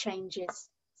good changes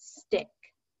stick?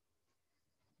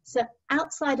 So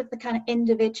outside of the kind of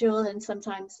individual and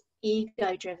sometimes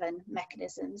ego-driven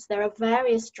mechanisms, there are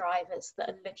various drivers that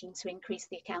are looking to increase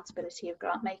the accountability of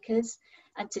grant makers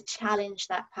and to challenge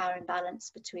that power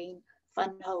imbalance between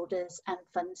fund holders and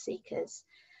fund seekers.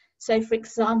 So for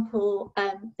example,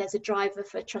 there's a driver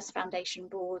for trust foundation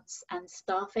boards and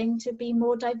staffing to be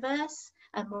more diverse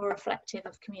and more reflective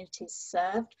of communities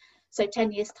served. So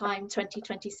 10 years time,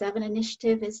 2027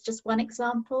 initiative is just one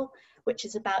example, which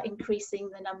is about increasing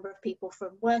the number of people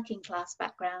from working class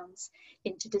backgrounds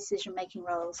into decision-making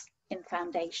roles in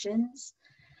foundations.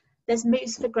 There's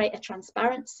moves for greater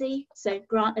transparency. So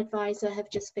Grant Advisor have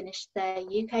just finished their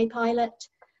UK pilot,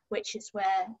 which is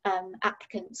where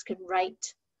applicants can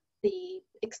rate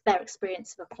their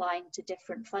experience of applying to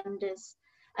different funders.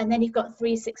 And then you've got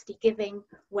 360 Giving,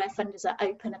 where funders are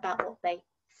open about what they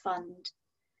fund.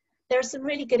 There are some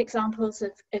really good examples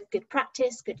of good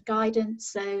practice, good guidance.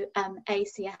 So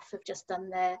ACF have just done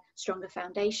their Stronger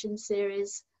Foundation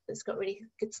series that's got really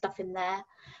good stuff in there.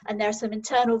 And there are some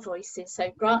internal voices.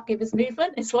 So Grant Givers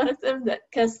Movement is one of them that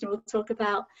Kirsten will talk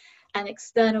about. and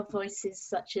external voices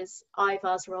such as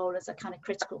IVAR's role as a kind of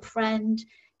critical friend,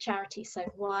 Charity So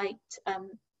White.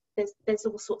 There's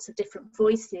all sorts of different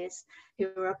voices who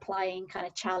are applying kind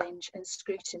of challenge and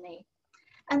scrutiny.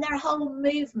 And there are whole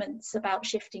movements about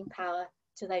shifting power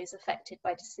to those affected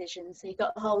by decisions. So you've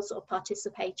got the whole sort of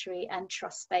participatory and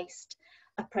trust-based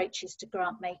approaches to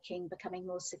grant making becoming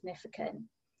more significant.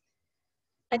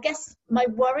 I guess my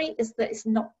worry is that it's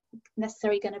not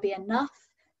necessarily going to be enough.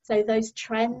 So those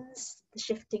trends, the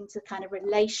shifting to kind of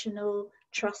relational,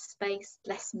 trust-based,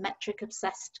 less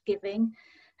metric-obsessed giving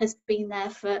has been there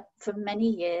for many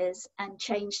years, and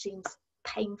change seems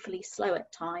painfully slow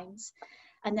at times.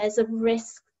 And there's a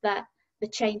risk that the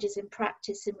changes in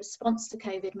practice in response to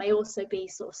COVID may also be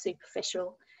sort of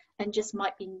superficial and just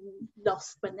might be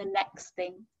lost when the next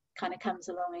thing kind of comes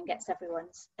along and gets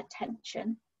everyone's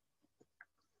attention.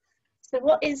 So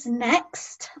what is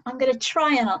next? I'm going to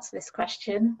try and answer this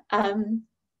question.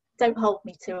 Don't hold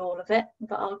me to all of it,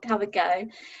 but I'll have a go.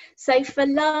 So for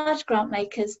large grant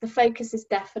makers, the focus is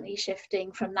definitely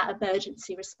shifting from that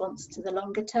emergency response to the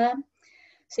longer term.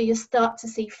 So you'll start to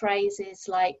see phrases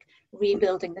like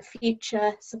rebuilding the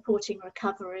future, supporting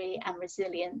recovery and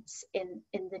resilience in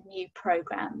the new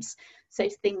programmes. So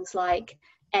things like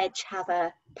Edge have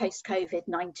a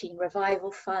post-COVID-19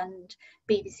 revival fund,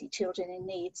 BBC Children in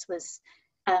Needs was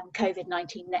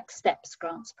COVID-19 Next Steps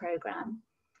grants programme.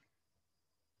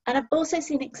 And I've also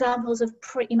seen examples of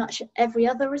pretty much every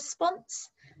other response.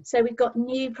 So we've got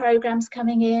new programmes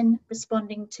coming in,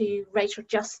 responding to racial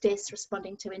justice,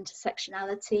 responding to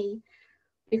intersectionality.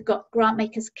 We've got grant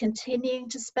makers continuing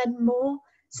to spend more,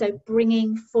 so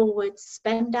bringing forward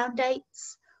spend down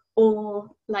dates, or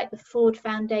like the Ford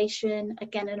Foundation,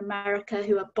 again in America,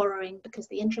 who are borrowing because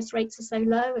the interest rates are so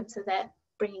low, and so they're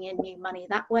bringing in new money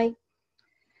that way.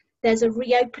 There's a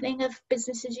reopening of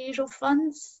business as usual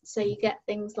funds, so you get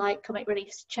things like Comic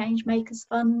Relief's Changemakers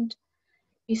Fund.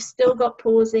 You've still got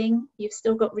pausing, you've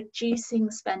still got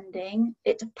reducing spending.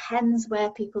 It depends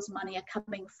where people's money are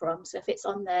coming from. So if it's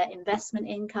on their investment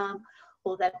income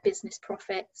or their business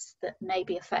profits that may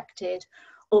be affected,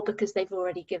 or because they've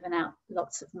already given out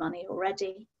lots of money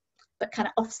already. But kind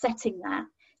of offsetting that,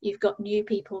 you've got new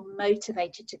people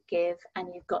motivated to give, and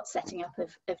you've got setting up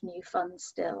of new funds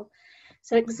still.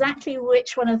 So exactly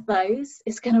which one of those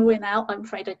is going to win out, I'm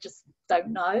afraid I just don't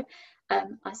know.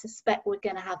 I suspect we're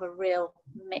going to have a real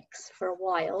mix for a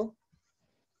while.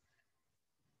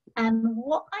 And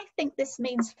what I think this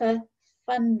means for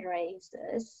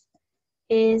fundraisers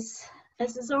is,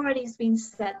 as has already been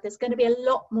said, there's going to be a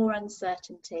lot more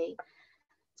uncertainty.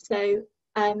 So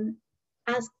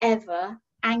as ever,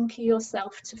 anchor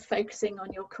yourself to focusing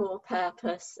on your core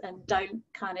purpose and don't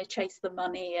kind of chase the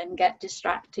money and get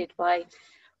distracted by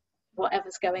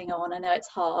whatever's going on. I know it's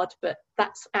hard, but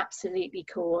that's absolutely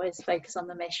core, is focus on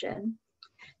the mission.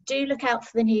 Do look out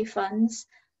for the new funds.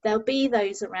 There'll be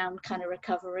those around kind of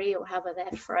recovery, or however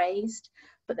they're phrased,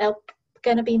 but they're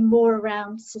going to be more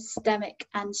around systemic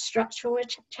and structural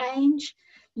change,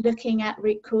 looking at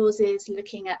root causes,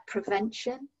 looking at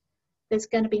prevention. There's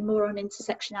going to be more on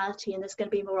intersectionality, and there's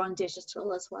going to be more on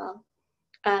digital as well.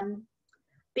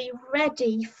 Be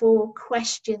ready for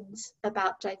questions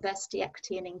about diversity,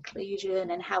 equity and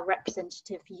inclusion, and how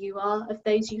representative you are of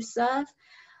those you serve.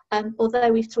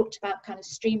 Although we've talked about kind of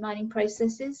streamlining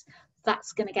processes,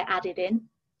 that's going to get added in,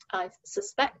 I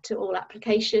suspect, to all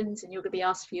applications, and you're going to be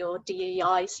asked for your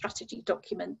DEI strategy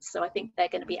documents, so I think they're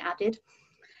going to be added.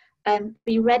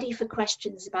 Be ready for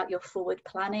questions about your forward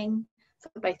planning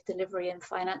for both delivery and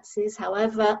finances.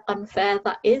 However unfair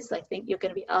that is, I think you're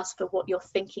going to be asked for what your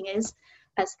thinking is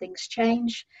as things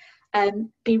change.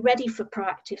 Be ready for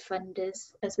proactive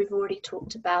funders, as we've already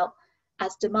talked about.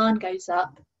 As demand goes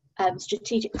up,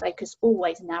 strategic focus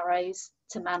always narrows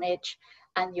to manage,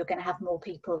 and you're going to have more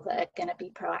people that are going to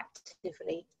be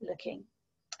proactively looking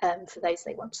for those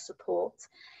they want to support.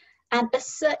 And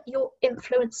assert your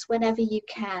influence whenever you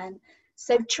can.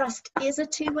 So trust is a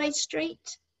two-way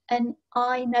street. And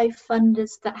I know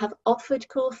funders that have offered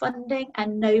core funding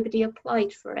and nobody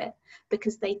applied for it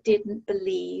because they didn't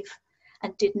believe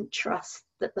and didn't trust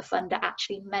that the funder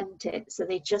actually meant it. So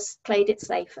they just played it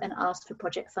safe and asked for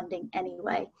project funding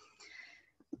anyway.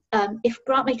 If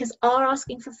grant makers are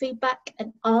asking for feedback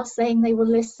and are saying they will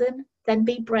listen, then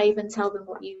be brave and tell them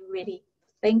what you really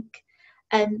think.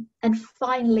 And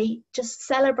finally, just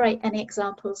celebrate any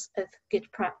examples of good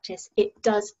practice. It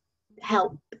does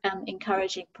help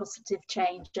encouraging positive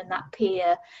change, and that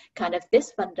peer kind of,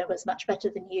 this funder was much better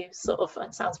than you, sort of,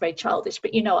 it sounds very childish,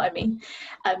 but you know what I mean,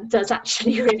 does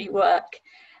actually really work.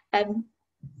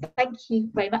 Thank you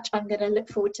very much. I'm going to look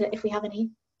forward to if we have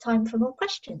any time for more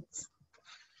questions.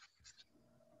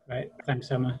 Great, thanks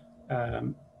Emma.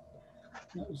 That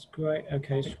was great.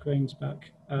 Okay, screen's back.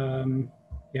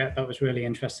 Yeah, that was really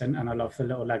interesting, and I love the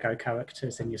little Lego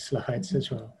characters in your slides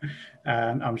as well.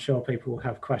 I'm sure people will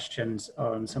have questions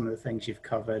on some of the things you've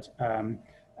covered.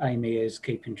 Amy is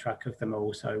keeping track of them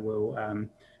all, so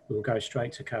we'll go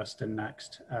straight to Kirsten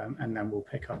next, and then we'll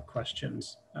pick up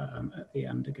questions at the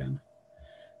end again.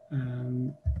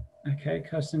 Okay,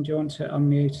 Kirsten, do you want to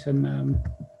unmute and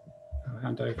I'll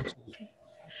hand over to you.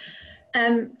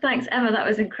 Thanks, Emma. That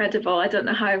was incredible. I don't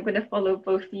know how I'm going to follow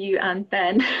both you and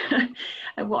Ben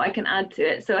and what I can add to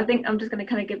it. So I think I'm just going to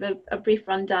kind of give a brief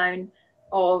rundown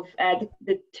of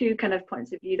the two kind of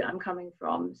points of view that I'm coming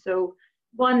from. So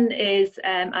one is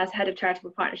as head of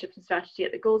charitable partnerships and strategy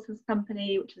at the Goldsmiths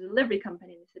Company, which is a livery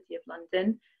company in the City of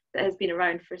London that has been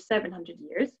around for 700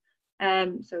 years.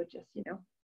 So just, you know,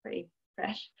 pretty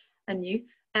fresh and new.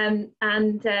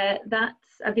 That's,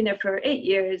 I've been there for 8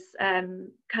 years,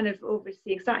 kind of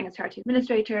overseeing, starting as charity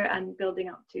administrator and building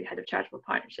up to head of charitable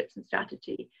partnerships and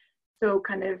strategy. So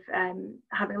kind of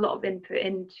having a lot of input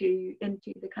into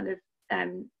the kind of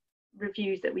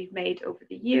reviews that we've made over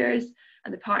the years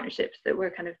and the partnerships that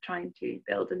we're kind of trying to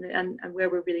build and where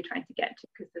we're really trying to get to,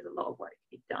 because there's a lot of work to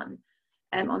be done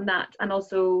on that. And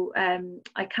also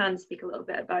I can speak a little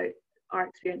bit about our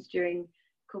experience during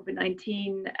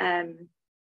COVID-19.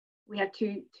 We have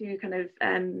two kind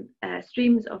of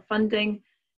streams of funding,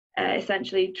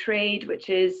 essentially trade, which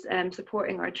is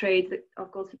supporting our trades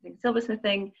of goldsmithing and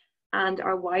silversmithing, and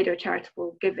our wider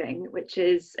charitable giving, which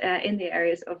is in the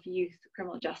areas of youth,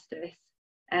 criminal justice,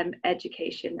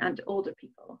 education and older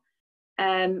people.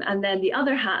 And then the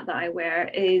other hat that I wear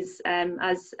is,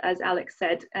 as Alex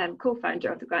said,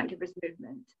 co-founder of the Grant Givers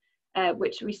movement,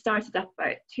 which we started up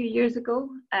about 2 years ago.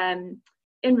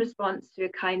 In response to a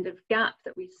kind of gap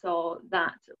that we saw,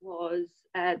 that was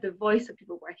the voice of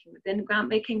people working within grant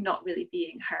making not really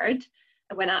being heard,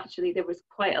 when actually there was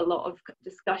quite a lot of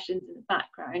discussions in the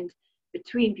background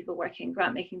between people working in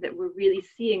grant making that were really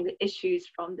seeing the issues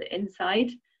from the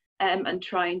inside and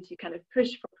trying to kind of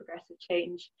push for progressive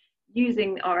change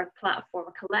using our platform,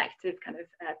 a collective kind of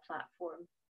platform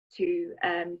to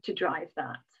drive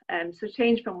that. So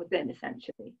change from within,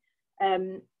 essentially.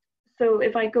 So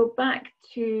if I go back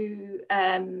to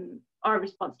our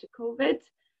response to COVID,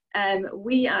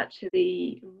 we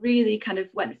actually really kind of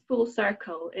went full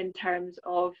circle in terms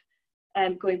of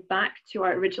going back to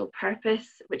our original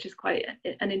purpose, which is quite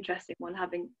an interesting one,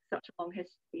 having such a long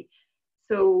history.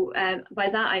 So by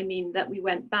that I mean that we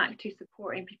went back to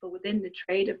supporting people within the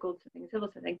trade of goldsmithing and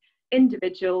silversmithing,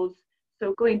 individuals.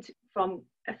 So going to,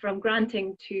 from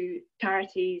granting to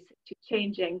charities, to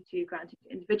changing to granting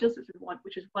to individuals,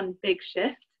 which is one big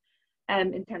shift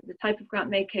in terms of the type of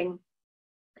grant making,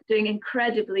 doing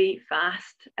incredibly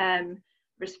fast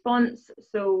response.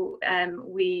 So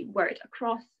we worked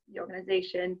across the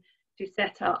organisation to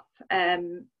set up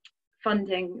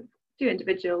funding to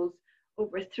individuals.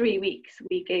 Over 3 weeks,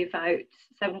 we gave out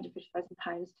 £750,000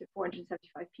 to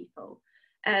 475 people.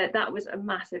 That was a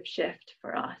massive shift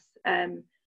for us.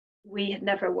 We had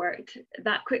never worked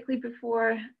that quickly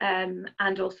before,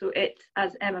 and also it,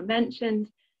 as Emma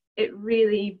mentioned, it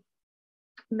really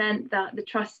meant that the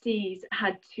trustees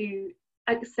had to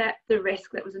accept the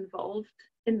risk that was involved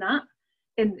in that,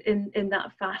 in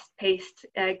that fast-paced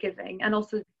giving, and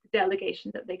also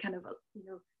delegation that they kind of, you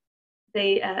know,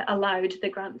 they allowed the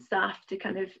grant staff to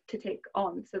kind of take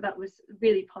on. So that was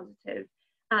really positive.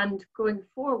 And going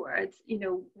forward, you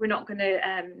know, we're not going to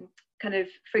kind of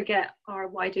forget our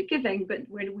wider giving, but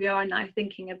we are now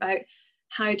thinking about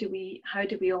how do we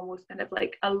almost kind of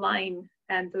like align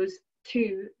those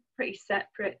two pretty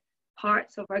separate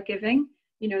parts of our giving.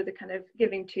 You know, the kind of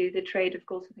giving to the trade of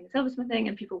goldsmithing and silversmithing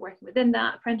and people working within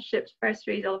that, apprenticeships,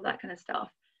 bursaries, all of that kind of stuff,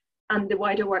 and the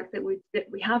wider work that we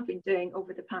have been doing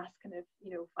over the past kind of,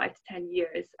 you know, 5 to 10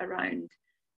 years around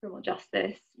criminal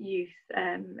justice, youth,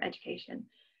 education.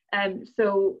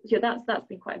 So yeah, that's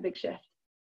been quite a big shift.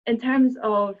 In terms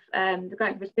of the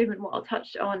Grant Givers movement, what I'll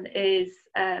touch on is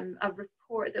a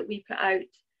report that we put out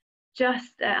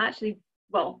just actually,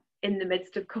 well, in the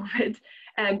midst of COVID,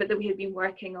 but that we had been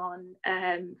working on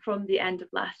from the end of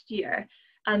last year.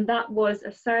 And that was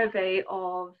a survey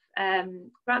of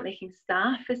grant making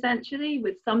staff, essentially,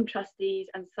 with some trustees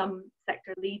and some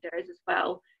sector leaders as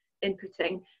well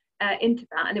inputting into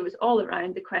that. And it was all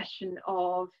around the question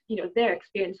of, you know, their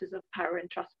experiences of power and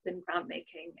trust within grant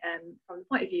making from the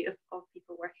point of view of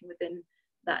people working within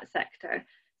that sector.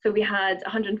 So we had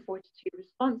 142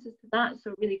 responses to that,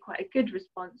 so really quite a good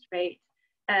response rate.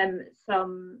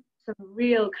 Some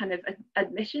real kind of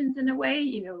admissions in a way,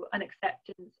 you know, an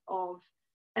acceptance of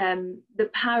the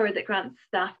power that grant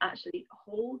staff actually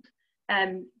hold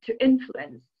to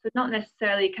influence. So not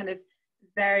necessarily kind of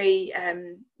very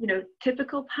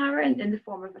typical power in the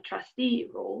form of a trustee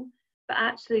role, but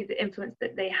actually the influence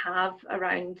that they have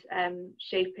around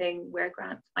shaping where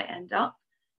grants might end up.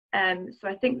 So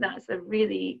I think that's a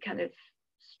really kind of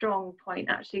strong point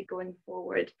actually going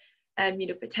forward,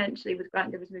 potentially with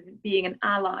grant givers movement being an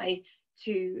ally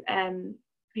to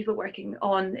people working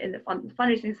on in the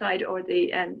fundraising side, or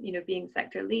the being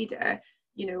sector leader, as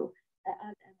Emma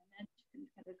mentioned,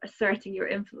 kind of asserting your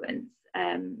influence.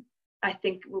 I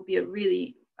think will be a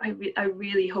really, I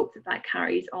really hope that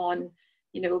carries on,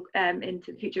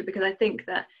 into the future, because I think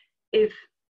that if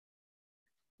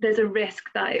there's a risk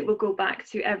that it will go back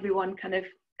to everyone kind of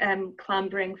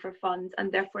clambering for funds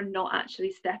and therefore not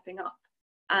actually stepping up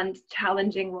and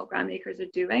challenging what grant makers are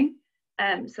doing.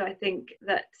 So I think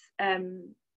that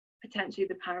potentially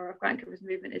the power of grant givers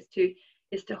movement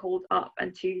is to hold up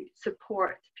and to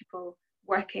support people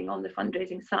working on the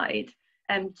fundraising side,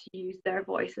 to use their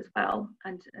voice as well,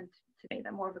 and to make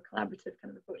that more of a collaborative kind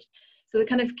of approach. So the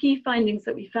kind of key findings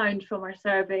that we found from our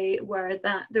survey were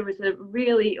that there was a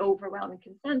really overwhelming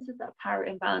consensus that power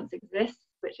imbalance exists,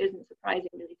 which isn't surprising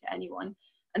really to anyone,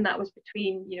 and that was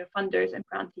between funders and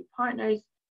grantee partners.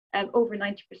 Over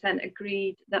 90%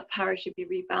 agreed that power should be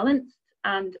rebalanced,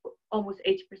 and almost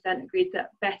 80% agreed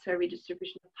that better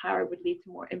redistribution of power would lead to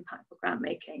more impactful grant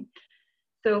making.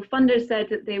 So funders said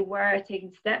that they were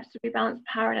taking steps to rebalance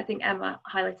power, and I think Emma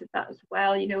highlighted that as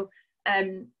well.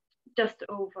 Just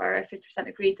over 50%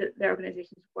 agreed that their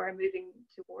organisations were moving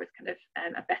towards kind of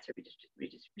a better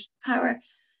redistribution of power.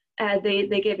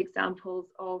 They gave examples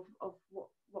of what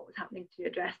was happening to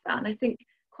address that, and I think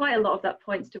quite a lot of that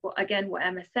points to what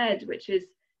Emma said, which is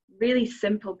really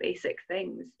simple, basic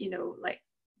things. Like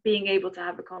being able to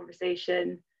have a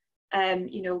conversation,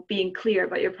 being clear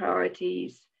about your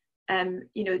priorities.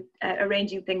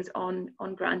 Arranging things on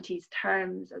grantees'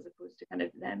 terms, as opposed to kind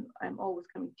of them always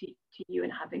coming to you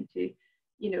and having to,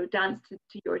 dance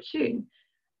to your tune.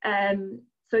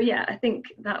 So yeah, I think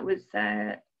that was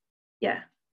kind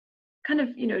of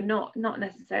not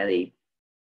necessarily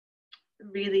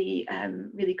really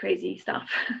really crazy stuff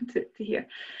to hear.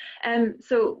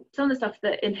 So some of the stuff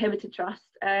that inhibited trust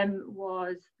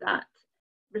was that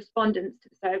respondents to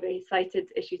the survey cited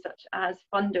issues such as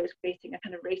funders creating a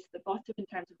kind of race to the bottom in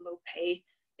terms of low pay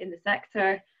in the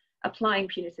sector, applying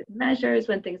punitive measures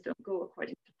when things don't go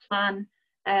according to plan,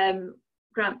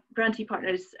 grantee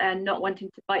partners not wanting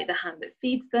to bite the hand that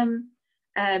feeds them,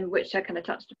 which I kind of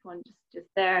touched upon just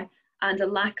there, and a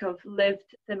lack of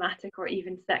lived thematic or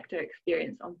even sector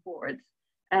experience on boards,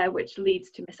 which leads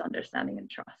to misunderstanding and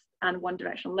trust and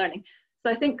one-directional learning.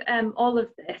 So I think all of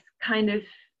this kind of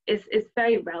is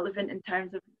very relevant in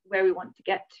terms of where we want to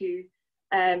get to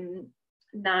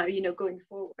now, going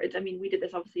forward. I mean, we did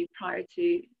this obviously prior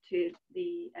to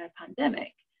the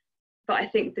pandemic, but I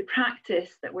think the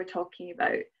practice that we're talking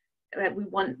about, we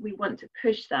want to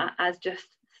push that as just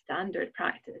standard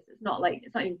practice. It's not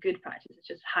even good practice, it's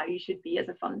just how you should be as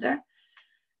a funder.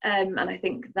 And I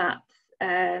think that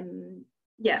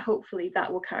hopefully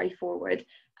that will carry forward.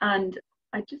 And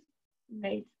I just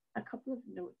made a couple of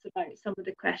notes about some of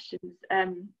the questions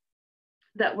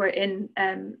that were in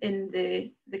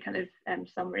the kind of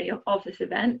summary of this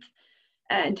event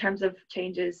in terms of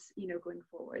changes going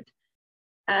forward.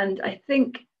 And I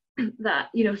think that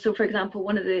so for example,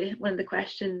 one of the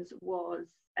questions was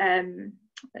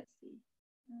let's see,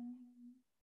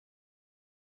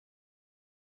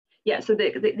 so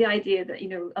the idea that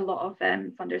a lot of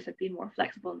funders have been more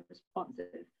flexible and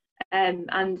responsive.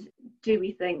 And do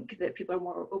we think that people are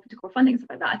more open to core funding,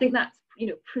 stuff like that? I think that's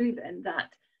proven that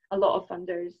a lot of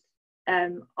funders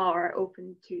are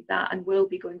open to that and will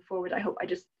be going forward. I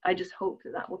just hope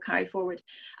that will carry forward.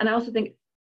 And I also think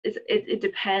it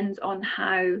depends on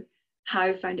how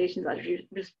foundations actually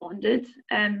responded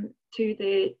to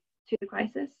the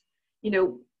crisis.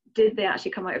 Did they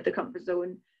actually come out of the comfort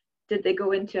zone? Did they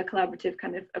go into a collaborative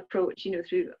kind of approach,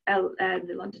 through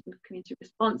the London Community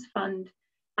Response Fund?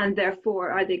 And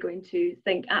therefore, are they going to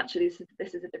think, actually,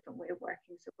 this is a different way of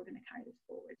working, so we're going to carry this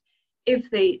forward? If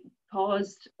they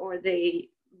paused, or they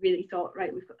really thought,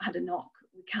 right, we've had a knock,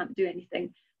 we can't do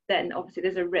anything, then obviously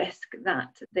there's a risk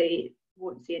that they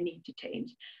won't see a need to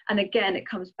change. And again, it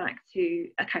comes back to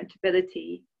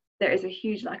accountability. There is a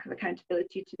huge lack of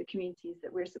accountability to the communities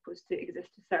that we're supposed to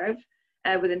exist to serve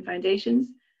within foundations.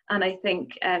 And I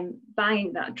think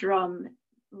banging that drum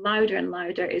louder and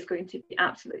louder is going to be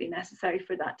absolutely necessary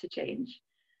for that to change.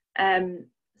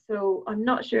 So I'm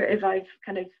not sure if I've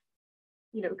kind of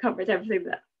covered everything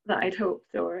that I'd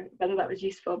hoped, or whether that was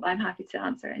useful, but I'm happy to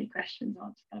answer any questions. I'll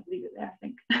just kind of leave it there, I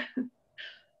think.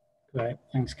 Great,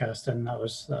 thanks, Kirsten. That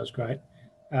was great.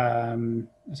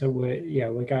 So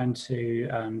we're going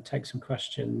to take some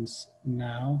questions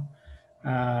now.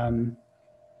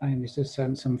 I need to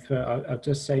send some through. I've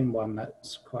just seen one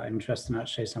that's quite interesting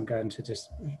actually, so I'm going to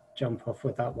just jump off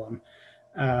with that one.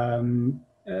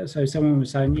 So someone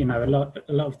was saying, you know, a lot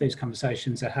of these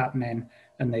conversations are happening,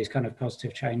 and these kind of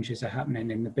positive changes are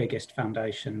happening in the biggest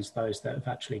foundations, those that have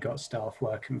actually got staff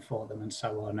working for them and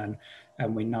so on,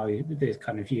 and we know the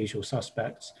kind of usual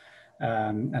suspects,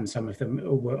 and some of them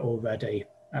were already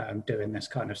doing this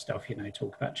kind of stuff, you know,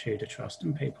 talk about Tudor Trust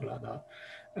and people like that.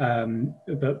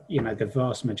 But, you know, the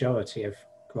vast majority of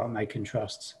grant-making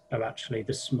trusts are actually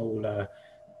the smaller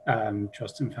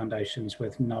trusts and foundations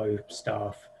with no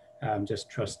staff,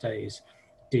 just trustees.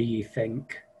 Do you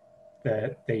think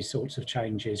that these sorts of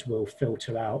changes will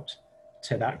filter out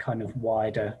to that kind of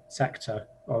wider sector,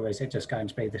 or is it just going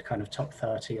to be the kind of top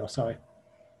 30 or so?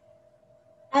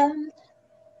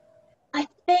 I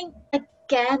think,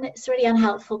 again, it's really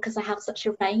unhelpful because I have such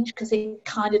a range, because it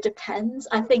kind of depends.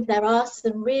 I think there are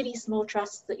some really small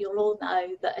trusts that you'll all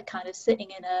know that are kind of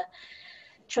sitting in a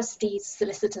trustee's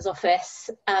solicitor's office,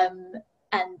 and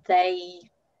they,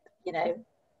 you know,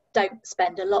 don't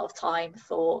spend a lot of time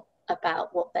thought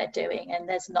about what they're doing, and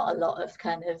there's not a lot of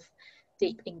kind of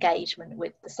deep engagement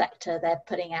with the sector. They're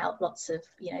putting out lots of,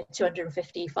 you know,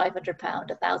 £250, £500,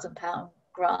 £1,000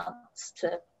 grants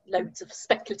to loads of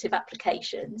speculative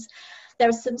applications. There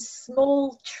are some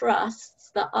small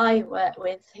trusts that I work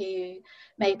with who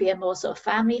maybe are more sort of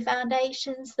family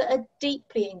foundations that are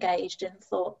deeply engaged and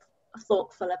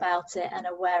thoughtful about it and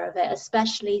aware of it,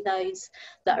 especially those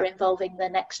that are involving the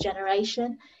next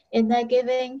generation in their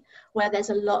giving, where there's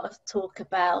a lot of talk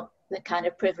about the kind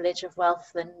of privilege of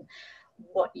wealth and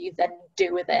what you then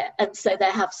do with it. And so they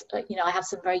have, you know, I have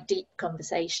some very deep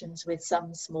conversations with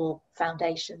some small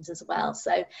foundations as well.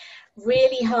 So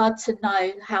really hard to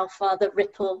know how far the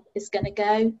ripple is going to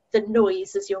go. The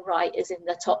noise, as you're right, is in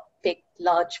the top big,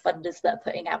 large funders that are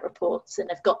putting out reports and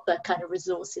have got the kind of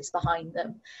resources behind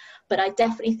them. But I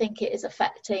definitely think it is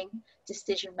affecting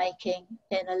decision making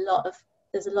in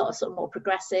there's a lot of sort of more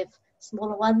progressive,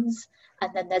 smaller ones,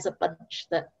 and then there's a bunch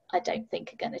that I don't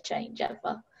think are going to change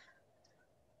ever.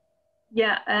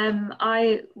 Yeah,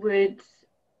 I would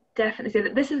definitely say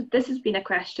that this has been a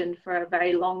question for a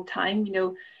very long time. You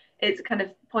know, it's kind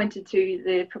of pointed to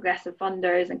the progressive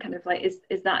funders and kind of like, is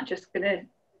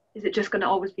it just gonna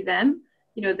always be them?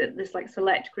 You know, that this like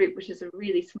select group, which is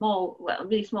really small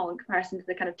in comparison to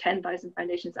the kind of 10,000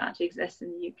 foundations that actually exist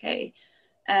in the UK.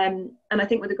 And I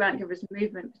think with the grant givers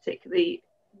movement, particularly,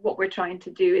 what we're trying to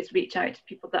do is reach out to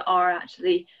people that are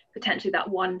actually potentially that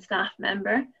one staff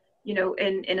member, you know,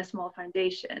 in a small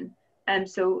foundation. And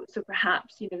so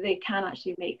perhaps, you know, they can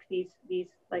actually make these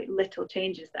like little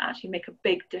changes that actually make a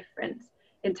big difference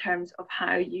in terms of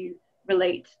how you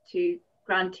relate to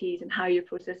grantees and how your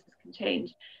processes can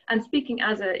change. And speaking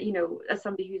as a, you know, as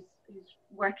somebody who's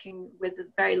working with a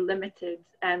very limited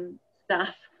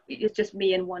staff, it's just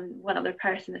me and one other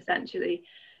person essentially,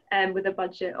 with a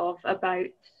budget of about,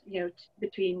 you know,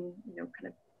 between, you know, kind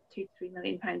of £2 to £3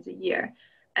 million a year.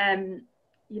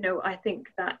 You know, I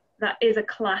think that is a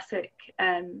classic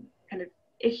kind of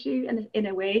issue in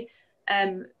a way.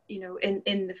 You know,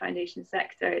 in the foundation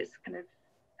sector, it's kind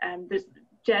of there's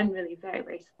generally very,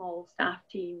 very small staff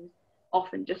teams,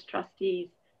 often just trustees.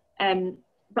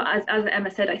 But as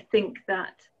Emma said, I think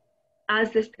that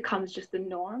as this becomes just the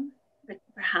norm, that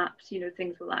perhaps, you know,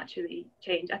 things will actually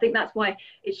change. I think that's why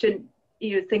it shouldn't,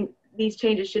 you know, think these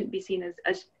changes shouldn't be seen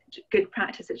as good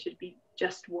practice. It should be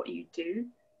just what you do.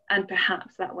 And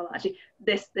perhaps that will actually,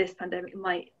 this pandemic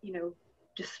might, you know,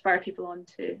 just spur people on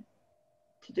to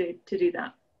do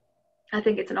that. I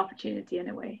think it's an opportunity in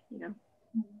a way, you know.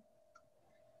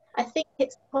 I think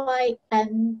it's quite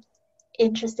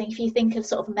interesting if you think of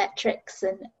sort of metrics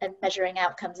and measuring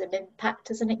outcomes and impact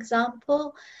as an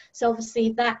example. So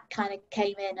obviously that kind of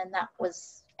came in, and that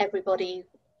was everybody,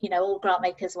 you know, all grant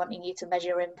makers wanting you to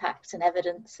measure impact and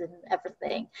evidence and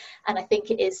everything. And I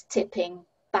think it is tipping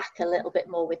back a little bit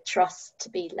more with trust to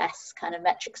be less kind of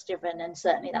metrics driven, and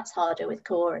certainly that's harder with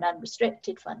core and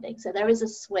unrestricted funding. So there is a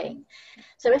swing.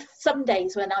 So if some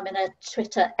days when I'm in a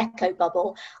Twitter echo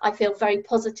bubble, I feel very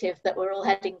positive that we're all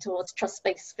heading towards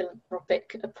trust-based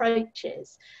philanthropic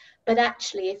approaches, But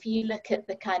actually, if you look at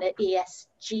the kind of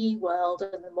ESG world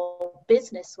and the more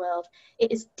business world,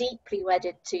 it is deeply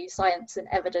wedded to science and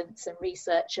evidence and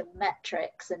research and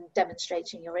metrics and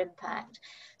demonstrating your impact.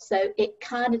 So it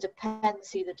kind of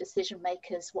depends who the decision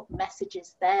makers, what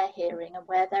messages they're hearing and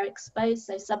where they're exposed.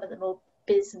 So some of the more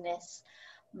business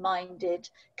minded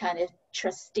kind of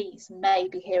trustees may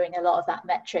be hearing a lot of that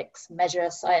metrics, measure,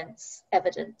 science,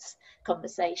 evidence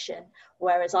conversation,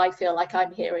 whereas I feel like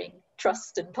I'm hearing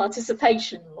trust and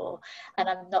participation more, and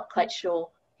I'm not quite sure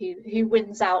who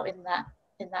wins out in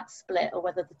that split, or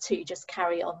whether the two just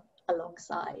carry on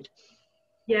alongside.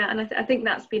 Yeah, and I think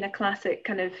that's been a classic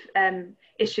kind of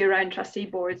issue around trustee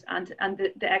boards and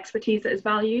the expertise that is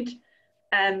valued,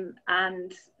 and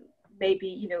maybe,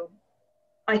 you know,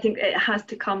 I think it has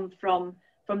to come from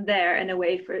there in a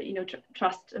way for, you know,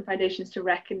 trusts and foundations to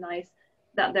recognise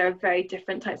that there are very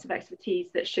different types of expertise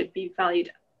that should be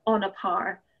valued on a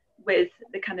par with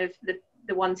the kind of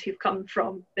the ones who've come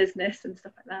from business and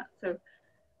stuff like that. So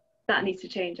that needs to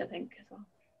change, I think, as well.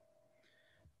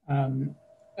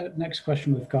 Next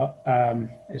question we've got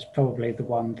is probably the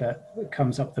one that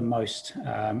comes up the most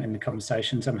in the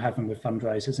conversations I'm having with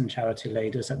fundraisers and charity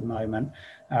leaders at the moment,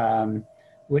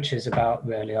 which is about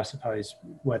really, I suppose,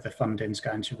 whether funding is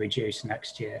going to reduce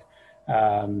next year.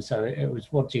 So it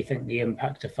was, what do you think the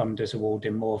impact of funders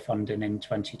awarding more funding in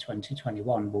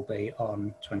 2020-21 will be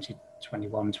on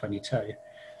 2021-22?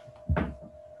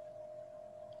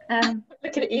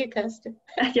 Looking at you, Kirsten.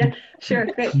 Yeah, sure,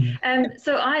 great.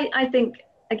 So I think,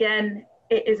 again,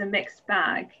 it is a mixed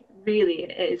bag, really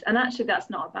it is. And actually that's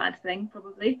not a bad thing,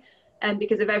 probably.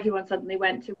 Because if everyone suddenly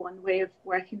went to one way of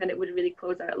working, then it would really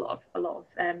close out a lot of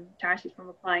charities from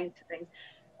applying to things.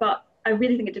 But I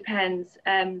really think it depends.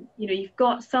 You know, you've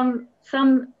got some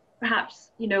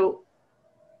perhaps, you know,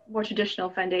 more traditional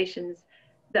foundations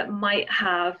that might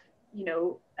have, you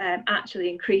know, actually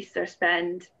increased their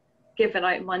spend, given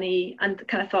out money, and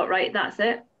kind of thought, right, that's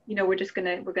it. You know, we're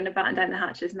gonna batten down the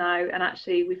hatches now, and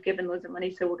actually we've given loads of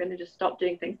money, so we're going to just stop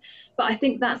doing things. But I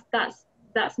think that's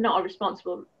not a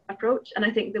responsible approach. And I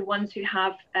think the ones who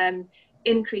have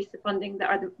increased the funding, that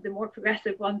are the more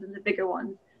progressive ones and the bigger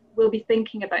ones, will be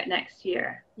thinking about next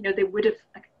year. You know, they would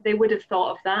have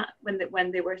thought of that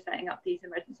when they were setting up these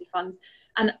emergency funds,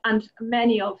 and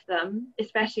many of them,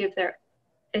 especially if they're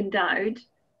endowed,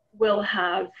 will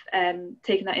have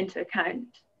taken that into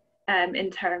account in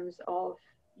terms of,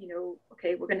 you know,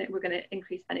 okay, we're gonna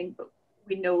increase spending, but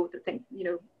we know that things, you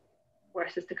know,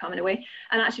 worse is to come in a way.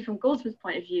 And actually, from Goldsmith's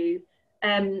point of view,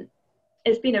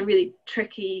 it's been a really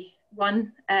tricky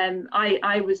one.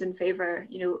 I was in favour,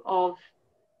 you know, of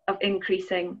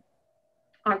increasing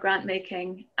our grant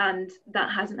making, and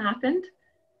that hasn't happened.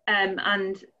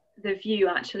 And the view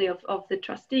actually of the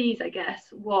trustees, I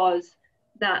guess, was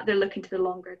that they're looking to the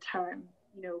longer term.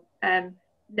 You know,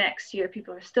 next year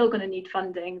people are still going to need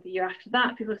funding. The year after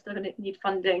that, people are still going to need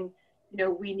funding. You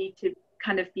know, we need to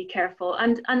kind of be careful.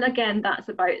 And again, that's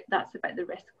about the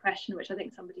risk question, which I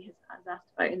think somebody has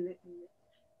asked about in the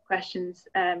questions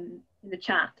in the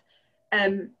chat.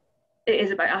 It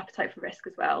is about appetite for risk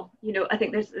as well. You know, I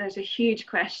think there's a huge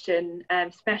question,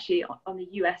 especially on the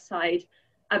US side,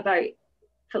 about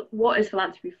what is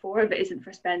philanthropy for if it isn't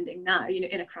for spending now. You know,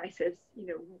 in a crisis, you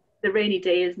know, the rainy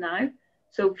day is now,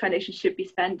 so foundations should be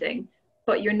spending,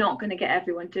 but you're not going to get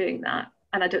everyone doing that,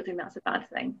 and I don't think that's a bad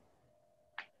thing.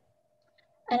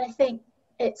 And I think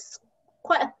it's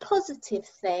quite a positive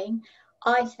thing,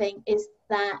 I think, is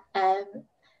that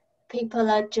people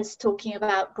are just talking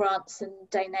about grants and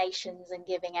donations and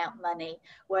giving out money.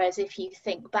 Whereas if you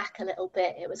think back a little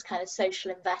bit, it was kind of social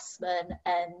investment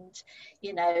and,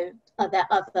 you know, are there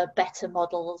other better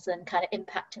models, and kind of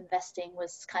impact investing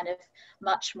was kind of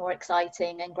much more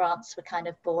exciting, and grants were kind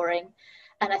of boring.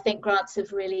 And I think grants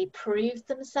have really proved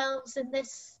themselves in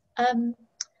this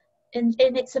in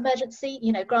its emergency.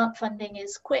 You know, grant funding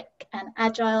is quick and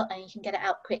agile, and you can get it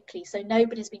out quickly. So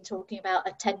nobody's been talking about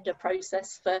a tender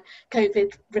process for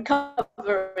COVID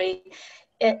recovery.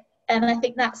 And I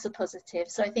think that's a positive.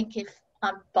 So I think, if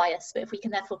I'm biased, but if we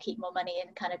can therefore keep more money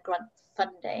in kind of grant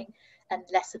funding and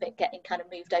less of it getting kind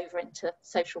of moved over into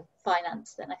social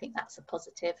finance, then I think that's a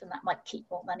positive, and that might keep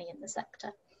more money in the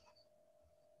sector.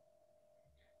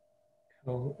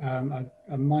 Cool. I'm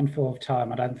mindful of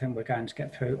time. I don't think we're going to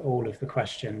get through all of the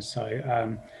questions.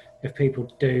 So if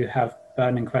people do have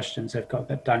burning questions they've got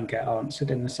that don't get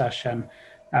answered in the session,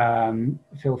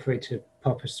 feel free to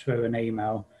pop us through an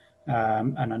email.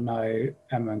 And I know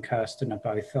Emma and Kirsten are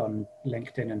both on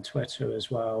LinkedIn and Twitter as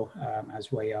well,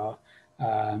 as we are.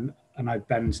 I know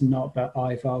Ben's not, but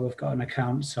IVAR have got an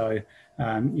account, so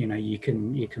you know, you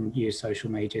can use social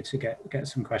media to get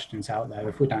some questions out there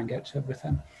if we don't get to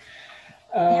everything.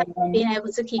 Being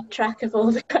able to keep track of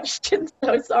all the questions,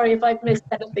 so sorry if I've missed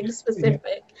anything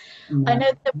specific. No. I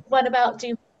know the one about,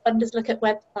 do funders look at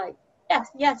websites? Yes,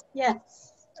 yes,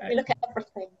 yes. We look at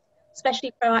everything,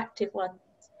 especially proactive ones.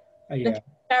 Look at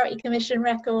charity commission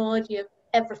record, you have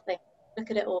everything. Look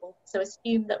at it all. So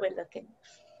assume that we're looking.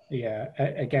 Yeah,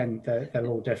 again, they're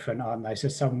all different, aren't they? So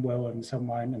some will and some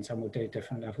won't, and some will do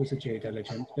different levels of due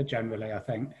diligence. But generally, I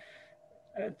think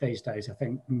these days, I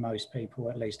think most people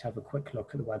at least have a quick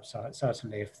look at the website,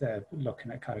 certainly if they're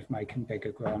looking at kind of making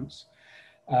bigger grants.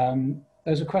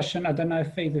 There's a question, I don't know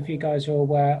if either of you guys are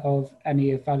aware of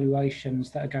any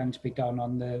evaluations that are going to be done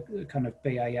on the kind of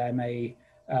BAME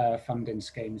funding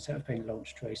schemes that have been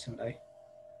launched recently.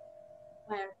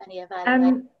 Where any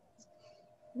evaluations?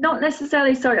 Not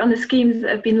necessarily, sorry, on the schemes that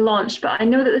have been launched, but I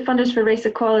know that the funders for race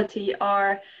equality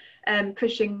are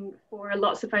pushing for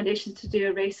lots of foundations to do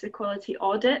a race equality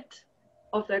audit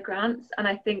of their grants, and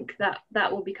I think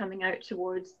that will be coming out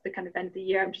towards the kind of end of the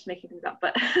year. I'm just making things up,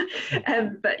 but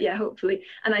but yeah, hopefully.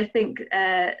 And I think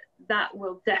that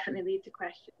will definitely lead to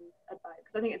questions about,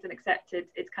 because I think it's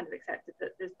kind of accepted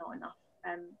that there's not enough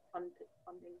funding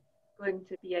going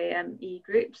to BAME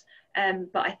groups,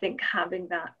 but I think having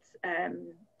that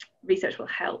research will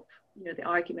help, you know, the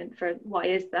argument for why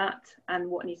is that and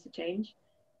what needs to change.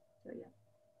 So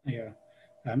yeah.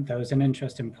 There was an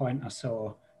interesting point I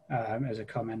saw as a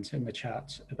comment in the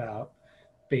chat about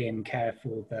being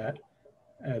careful that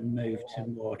a move to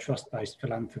more trust-based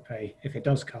philanthropy, if it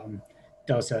does come,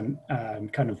 doesn't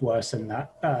kind of worsen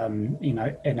that you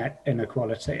know,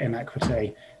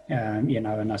 inequity, you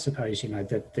know, and I suppose, you know,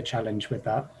 the challenge with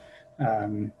that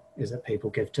is that people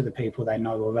give to the people they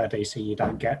know already, so you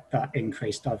don't get that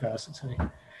increased diversity.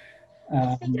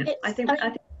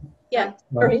 Yeah,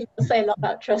 sorry, we'll say a lot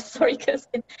about trust. Sorry,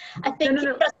 Kirsten. I think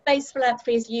trust-based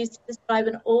philanthropy is used to describe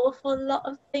an awful lot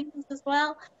of things as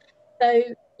well. So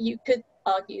you could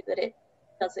argue that it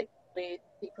does include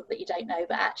people that you don't know,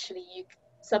 but actually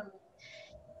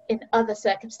in other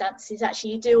circumstances,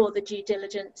 actually you do all the due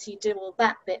diligence, you do all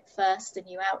that bit first, and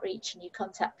you outreach and you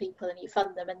contact people and you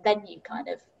fund them, and then you kind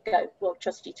of go, well,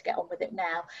 trust you to get on with it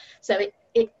now. So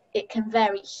it can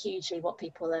vary hugely what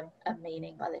people are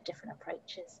meaning by the different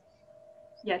approaches.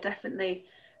 Yeah, definitely.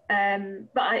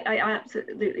 But I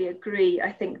absolutely agree.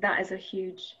 I think that is a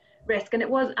huge risk, and it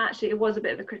was a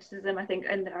bit of a criticism, I think,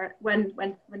 in there when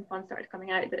funds started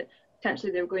coming out, that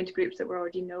potentially they were going to groups that were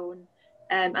already known,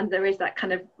 and there is that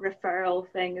kind of referral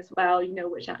thing as well, you know,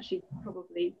 which actually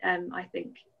probably I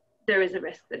think there is a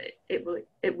risk that it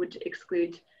would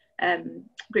exclude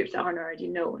groups that aren't already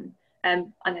known,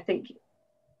 and I think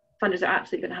funders are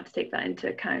absolutely going to have to take that into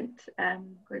account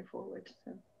going forward.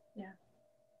 So yeah.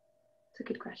 It's a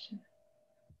good question.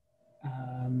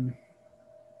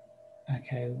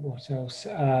 Okay, what else?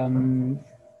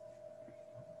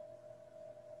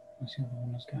 What's the other one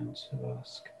I was going to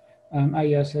ask? Oh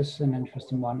yes, this is an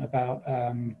interesting one about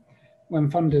when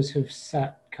funders have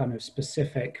set kind of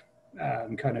specific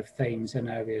kind of themes and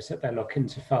areas that they're looking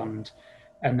to fund,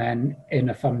 and then in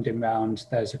a funding round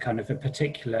there's a kind of a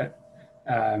particular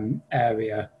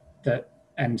area that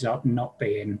ends up not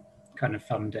being kind of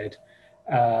funded.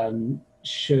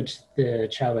 Should the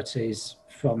charities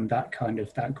from that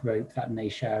group, that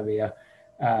niche area,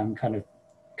 kind of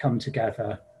come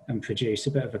together and produce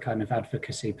a bit of a kind of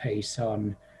advocacy piece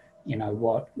on, you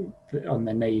know, on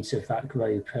the needs of that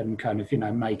group, and kind of, you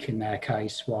know, making their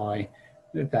case why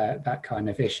that kind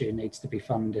of issue needs to be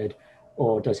funded,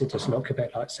 or does it just look a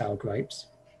bit like sour grapes?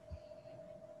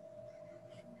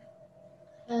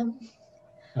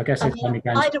 I guess it's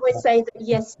I'd always say that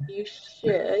yes, you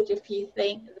should, if you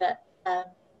think that a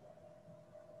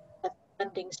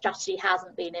funding strategy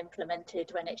hasn't been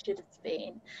implemented when it should have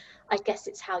been. I guess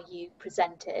it's how you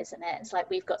present it, isn't it? It's like,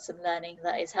 we've got some learning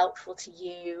that is helpful to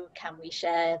you. Can we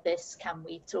share this? Can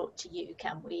we talk to you?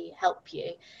 Can we help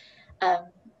you?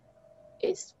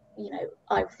 Is, you know,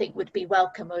 I think would be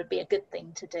welcome, would be a good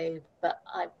thing to do, but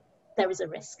there is a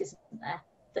risk, isn't there,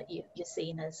 that you're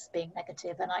seen as being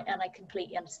negative, and I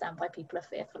completely understand why people are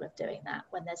fearful of doing that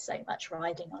when there's so much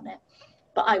riding on it.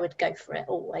 But I would go for it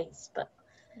always. But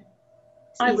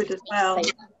I would as well.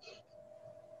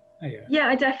 Yeah,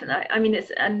 I definitely. I mean,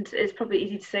 it's probably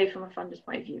easy to say from a funder's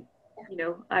point of view. Yeah. You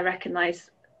know, I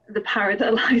recognise the power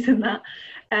that lies in that.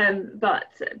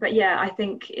 But yeah, I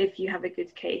think if you have a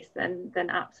good case, then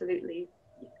absolutely.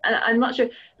 And I'm not sure.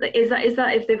 Like, is that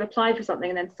if they've applied for something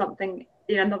and then something,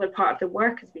 you know, another part of the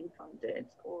work has been funded,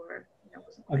 or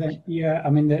I think, yeah, I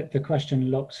mean, the question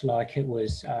looks like it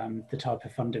was the type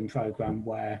of funding programme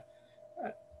where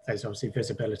there's obviously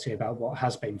visibility about what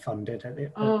has been funded at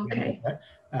the end of it,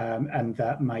 and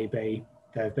that maybe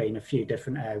there have been a few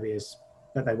different areas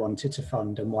that they wanted to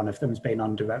fund, and one of them's been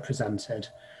underrepresented.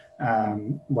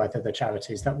 Whether the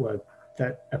charities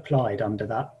that applied under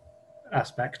that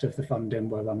aspect of the funding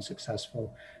were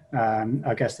unsuccessful.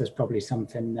 I guess there's probably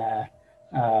something there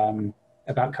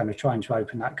about kind of trying to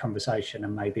open that conversation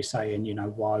and maybe saying, you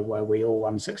know, why were we all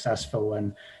unsuccessful,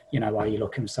 and, you know, are you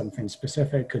looking for something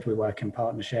specific? Could we work in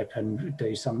partnership and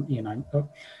do some, you know,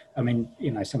 I mean,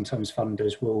 you know, sometimes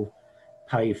funders will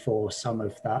pay for some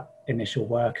of that initial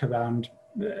work around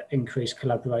increased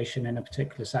collaboration in a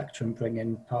particular sector and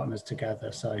bringing partners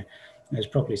together. So there's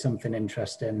probably something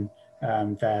interesting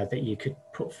there that you could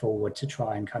put forward to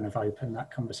try and kind of open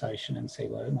that conversation and see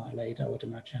where it might lead, I would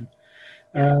imagine.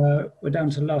 We're down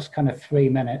to the last kind of 3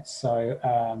 minutes, so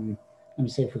let me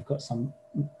see if we've got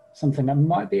something that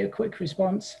might be a quick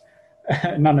response.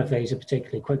 None of these are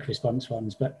particularly quick response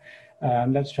ones, but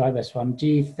let's try this one. Do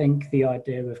you think the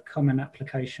idea of common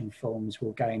application forms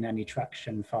will gain any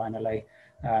traction finally,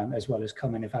 as well as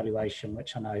common evaluation,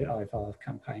 which I know IVAR have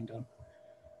campaigned on?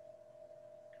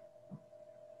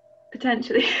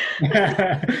 Potentially.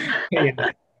 Yeah.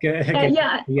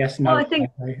 Yes, no. Well,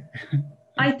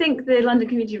 I think the London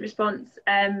Community Response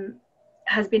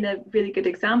has been a really good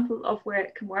example of where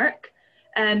it can work.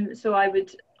 So I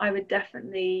would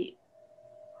definitely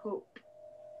hope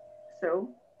so.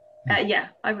 Yeah,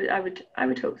 I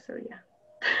would hope so.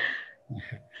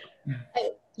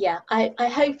 Yeah. I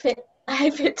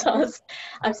hope it does.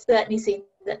 I've certainly seen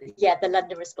that. Yeah, the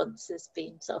London response has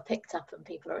been sort of picked up, and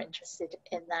people are interested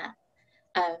in that.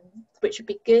 Which would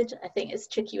be good. I think it's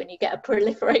tricky when you get a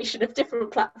proliferation of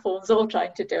different platforms all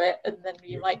trying to do it, and then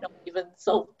you might not even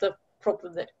solve the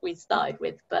problem that we started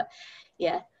with. But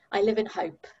yeah, I live in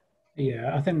hope.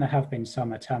 Yeah, I think there have been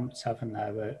some attempts, haven't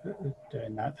there,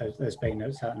 doing that. There's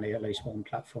been certainly at least one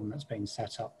platform that's been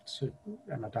set up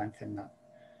and I don't think that,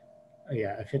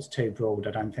 yeah, if it's too broad,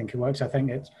 I don't think it works. I think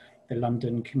it's the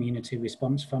London Community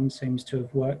Response Fund seems to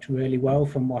have worked really well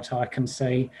from what I can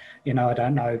see. You know, I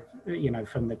don't know, you know,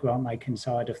 from the grant making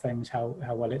side of things, how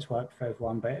well it's worked for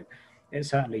everyone, but it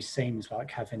certainly seems like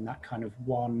having that kind of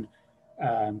one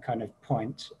kind of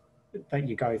point that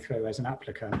you go through as an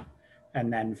applicant,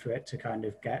 and then for it to kind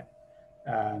of get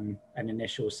an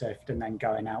initial sift, and then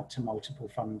going out to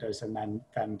multiple funders, and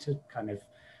then to kind of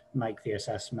make the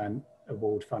assessment,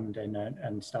 award funding,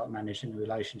 and start managing the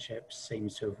relationships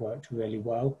seems to have worked really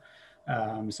well.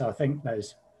 So I think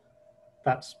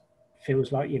that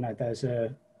feels like, you know,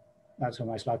 that's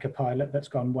almost like a pilot that's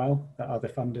gone well, that other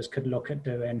funders could look at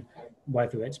doing,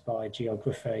 whether it's by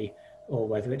geography or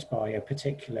whether it's by a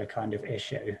particular kind of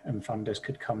issue, and funders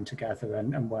could come together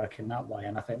and work in that way.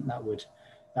 And I think that would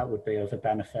be of a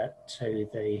benefit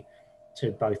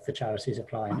to both the charities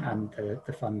applying and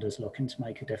the funders looking to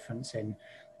make a difference in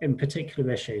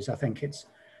particular issues. I think it's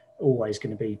always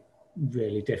going to be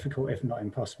really difficult, if not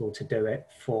impossible, to do it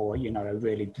for, you know, a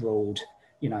really broad,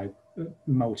 you know,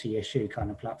 multi-issue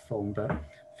kind of platform, but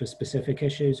for specific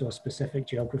issues or specific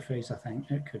geographies, I think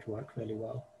it could work really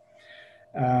well.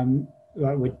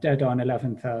 Right, we're dead on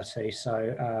 11:30,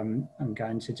 so I'm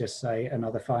going to just say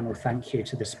another final thank you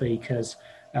to the speakers.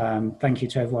 Thank you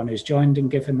to everyone who's joined and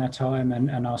given their time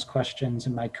and asked questions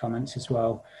and made comments as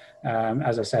well.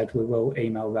 As I said, we will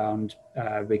email around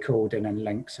recording and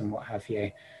links and what have you.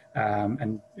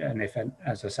 And if,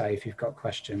 as I say, if you've got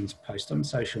questions, post on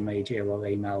social media or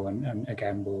email, and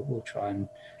again, we'll try and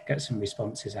get some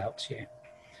responses out to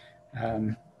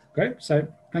you. Great, so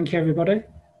thank you everybody.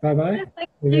 Bye-bye. Thank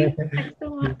you. Thanks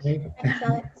so much. Thanks,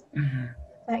 Alex.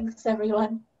 Thanks,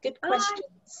 everyone. Good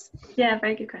questions. Yeah,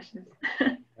 very good questions.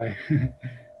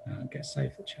 Get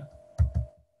save the chat.